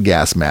dons a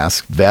gas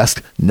mask,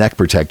 vest, neck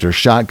protector,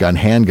 shotgun,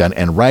 handgun,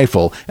 and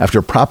rifle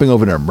after propping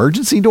over an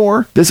emergency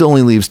door. This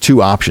only leaves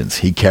 2 options.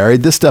 He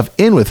carried this stuff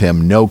in with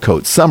him, no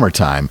coat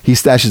summertime. He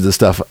stashes the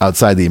stuff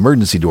outside the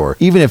emergency door.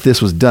 Even if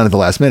this was done at the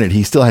last minute,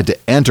 he still had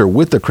to enter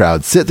with the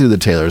crowd, sit through the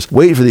tailors,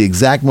 wait for the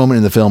exact moment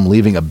in the film,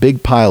 leaving a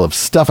big pile of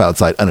stuff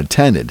outside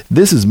unattended.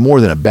 This is more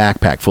than a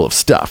backpack full of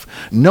stuff.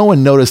 No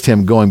one noticed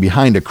him going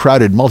behind a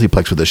crowded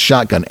multiplex with a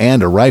shotgun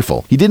and a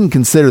rifle. He didn't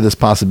consider this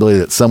possibility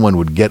that someone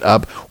would get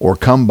up or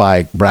come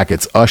by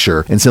brackets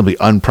usher and simply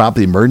unprop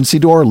the emergency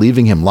door,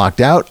 leaving him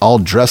locked out, all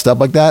dressed up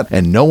like that,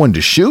 and no one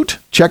to shoot?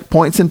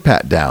 Checkpoints and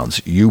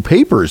pat-downs. You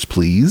papers,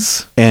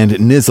 please. And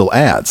Nizzle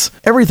adds,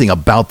 everything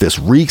about this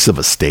reeks of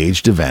a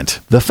staged event.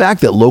 The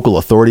fact that local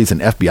authorities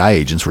and FBI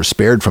agents were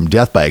spared from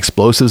death by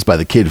explosives by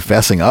the kid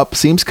fessing up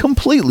seems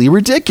completely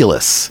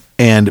ridiculous.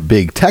 And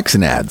Big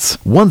Texan adds,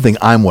 one thing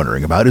I'm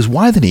wondering about is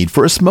why the need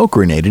for a smoke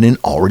grenade in an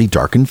already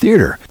darkened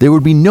theater. There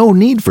would be no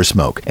need for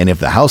smoke, and if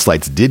the house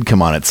lights did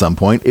come on at some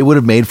point, it would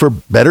have made for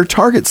better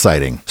target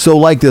sighting. So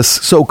like this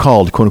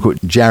so-called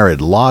quote-unquote Jared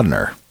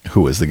Laudner,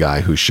 who is the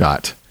guy who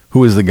shot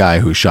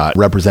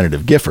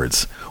Representative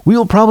Giffords. We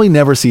will probably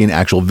never see an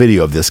actual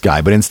video of this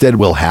guy, but instead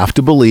we'll have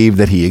to believe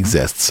that he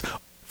exists.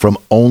 from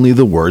only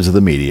the words of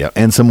the media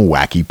and some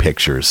wacky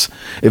pictures.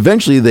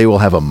 Eventually, they will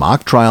have a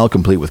mock trial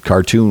complete with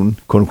cartoon,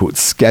 quote-unquote,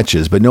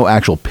 sketches, but no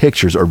actual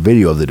pictures or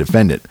video of the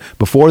defendant,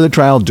 before the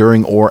trial,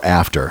 during, or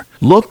after.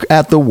 Look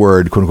at the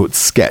word, quote-unquote,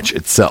 sketch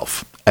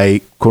itself.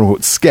 A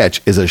quote-unquote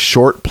sketch is a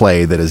short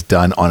play that is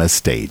done on a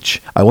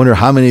stage. I wonder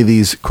how many of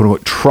these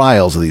quote-unquote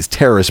trials of these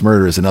terrorist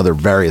murderers and other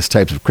various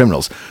types of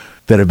criminals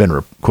that have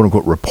been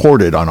quote-unquote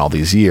reported on all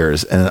these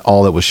years, and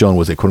all that was shown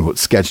was a quote-unquote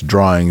sketch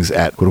drawings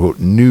at quote-unquote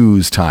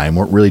news time,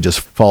 weren't really just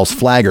false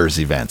flaggers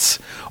events.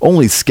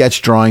 Only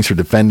sketch drawings for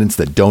defendants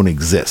that don't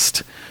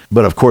exist.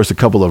 But of course, a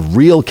couple of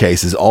real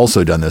cases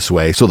also done this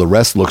way, so the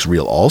rest looks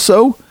real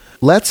also.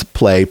 Let's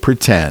play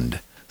pretend.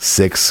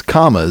 6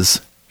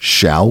 commas.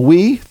 Shall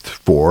we?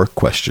 4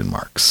 question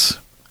marks.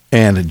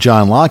 And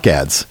John Locke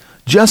adds,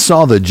 just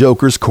saw the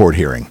Joker's court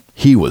hearing.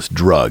 He was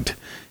drugged.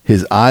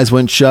 His eyes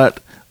went shut,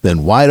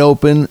 then wide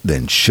open,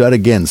 then shut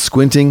again,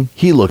 squinting.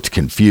 He looked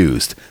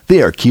confused.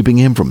 They are keeping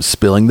him from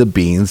spilling the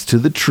beans to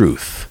the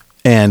truth.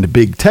 And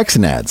Big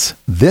Texan adds,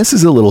 this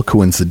is a little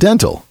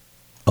coincidental.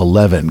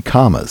 11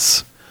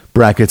 commas.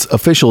 Brackets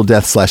official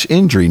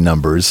death/injury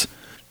numbers,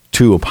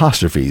 2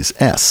 apostrophes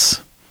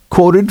S.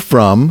 Quoted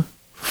from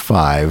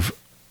 5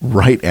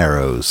 right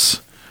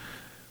arrows.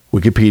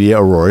 Wikipedia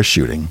Aurora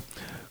shooting.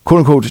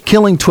 Quote unquote,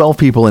 killing 12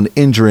 people and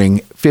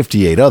injuring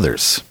 58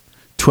 others.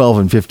 12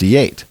 and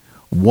 58.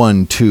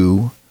 1,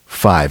 2,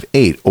 5,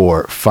 8,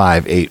 or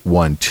 5, 8,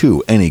 1,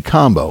 2. Any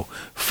combo.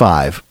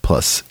 5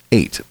 plus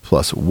 8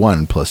 plus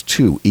 1 plus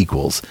 2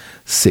 equals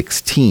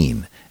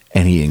 16.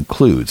 And he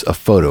includes a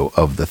photo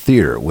of the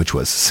theater, which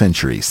was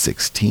Century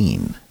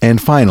 16. And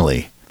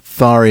finally,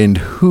 Tharind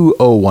Who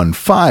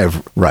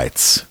 015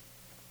 writes,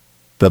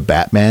 the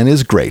Batman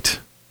is great.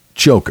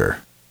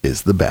 Joker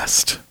is the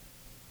best.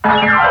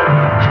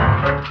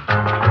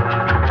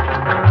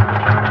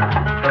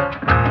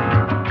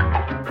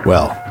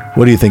 Well,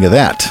 what do you think of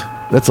that?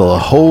 That's a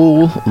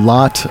whole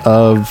lot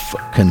of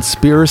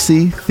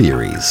conspiracy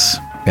theories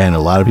and a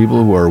lot of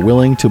people who are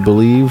willing to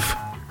believe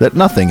that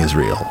nothing is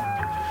real.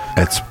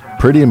 It's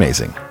pretty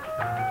amazing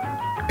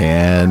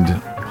and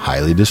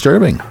highly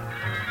disturbing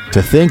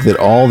to think that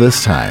all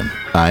this time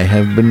I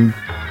have been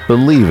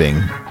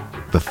believing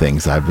the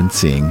things I've been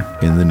seeing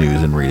in the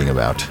news and reading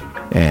about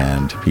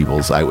and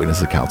people's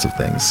eyewitness accounts of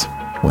things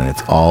when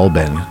it's all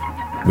been,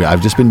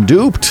 I've just been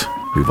duped.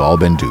 We've all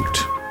been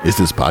duped. Is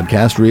this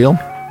podcast real?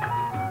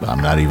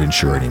 I'm not even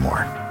sure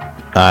anymore.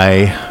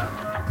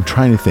 I'm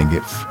trying to think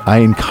if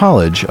in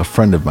college, a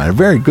friend of mine, a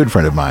very good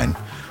friend of mine,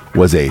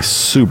 was a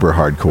super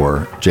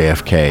hardcore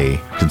JFK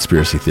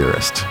conspiracy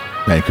theorist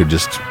and could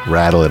just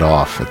rattle it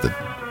off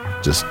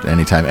at just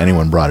anytime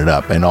anyone brought it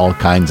up, and all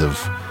kinds of,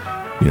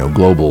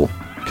 global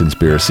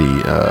conspiracy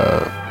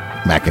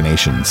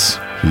machinations.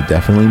 He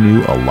definitely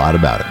knew a lot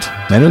about it,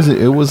 and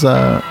it was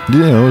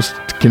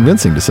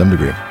convincing to some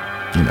degree.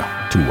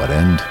 To what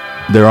end?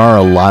 There are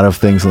a lot of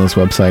things on this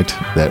website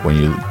that when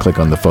you click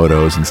on the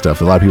photos and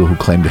stuff, a lot of people who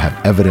claim to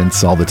have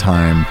evidence all the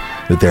time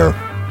that they're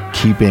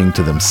keeping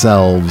to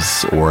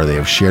themselves or they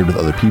have shared with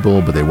other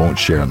people, but they won't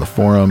share on the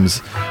forums.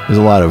 There's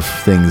a lot of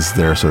things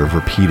that are sort of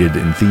repeated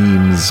in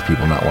themes,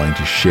 people not wanting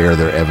to share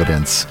their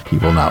evidence,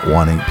 people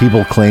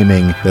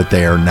claiming that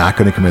they are not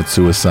going to commit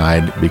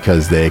suicide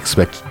because they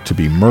expect to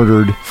be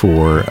murdered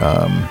for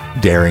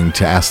daring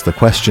to ask the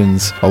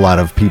questions. A lot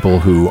of people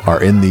who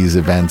are in these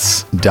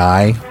events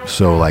die.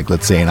 So like,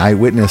 let's say an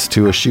eyewitness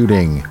to a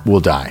shooting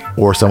will die,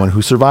 or someone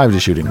who survived a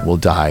shooting will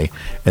die,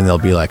 and they'll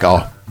be like,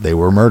 oh, they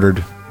were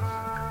murdered.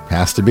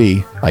 Has to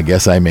be. I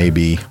guess I may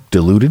be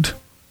deluded,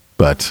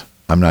 but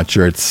I'm not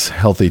sure it's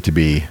healthy to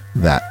be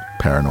that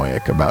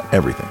paranoid about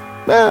everything.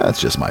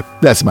 That's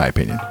my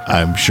opinion.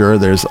 I'm sure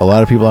there's a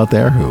lot of people out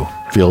there who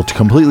feel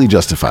completely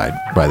justified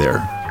by their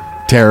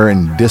terror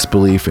and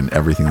disbelief in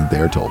everything that they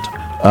are told.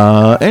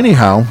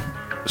 Anyhow,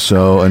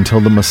 so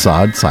until the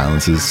Mossad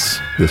silences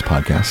this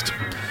podcast,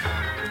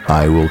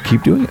 I will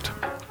keep doing it.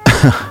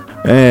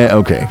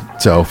 Okay,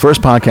 so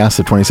first podcast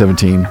of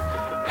 2017.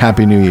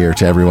 Happy New Year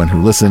to everyone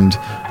who listened,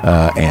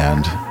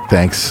 and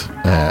thanks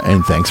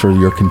for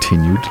your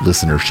continued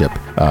listenership.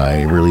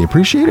 I really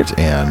appreciate it,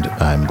 and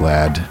I'm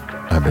glad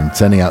I've been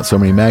sending out so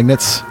many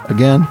magnets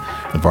again.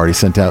 I've already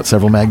sent out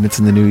several magnets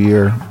in the new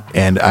year,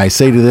 and I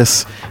say to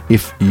this,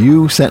 if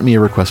you sent me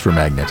a request for a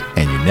magnet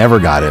and you never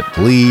got it,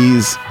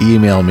 please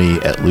email me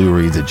at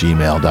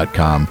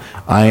loureads@gmail.com.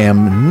 I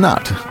am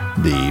not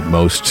the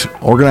most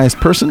organized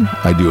person.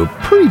 I do a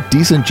pretty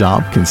decent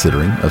job,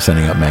 considering, of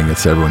sending out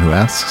magnets to everyone who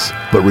asks.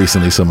 But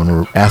recently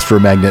someone asked for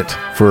a magnet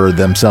for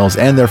themselves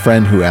and their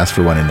friend who asked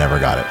for one and never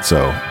got it.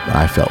 So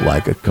I felt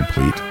like a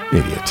complete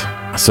idiot.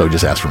 So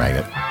just ask for a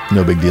magnet.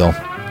 No big deal.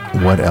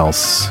 What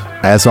else?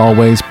 As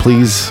always,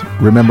 please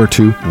remember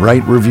to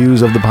write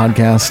reviews of the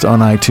podcast on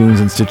iTunes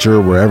and Stitcher,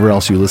 wherever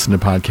else you listen to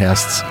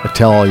podcasts.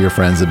 Tell all your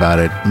friends about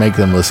it. Make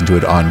them listen to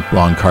it on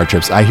long car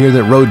trips. I hear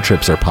that road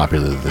trips are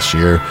popular this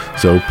year,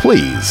 so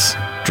please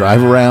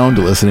drive around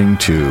listening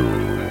to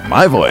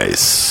my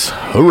voice.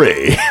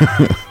 Hooray!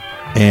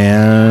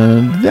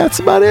 And that's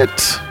about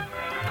it.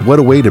 What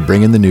a way to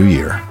bring in the new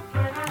year.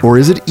 Or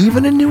is it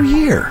even a new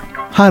year?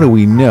 How do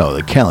we know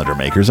the calendar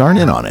makers aren't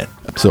in on it?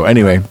 So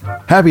anyway,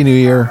 Happy New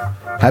Year,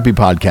 happy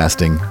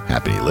podcasting,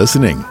 happy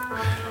listening.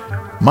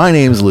 My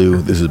name's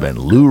Lou. This has been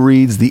Lou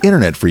Reads the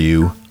Internet for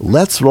You,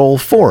 Let's Roll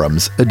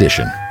Forums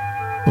edition.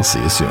 We'll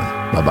see you soon.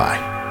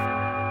 Bye-bye.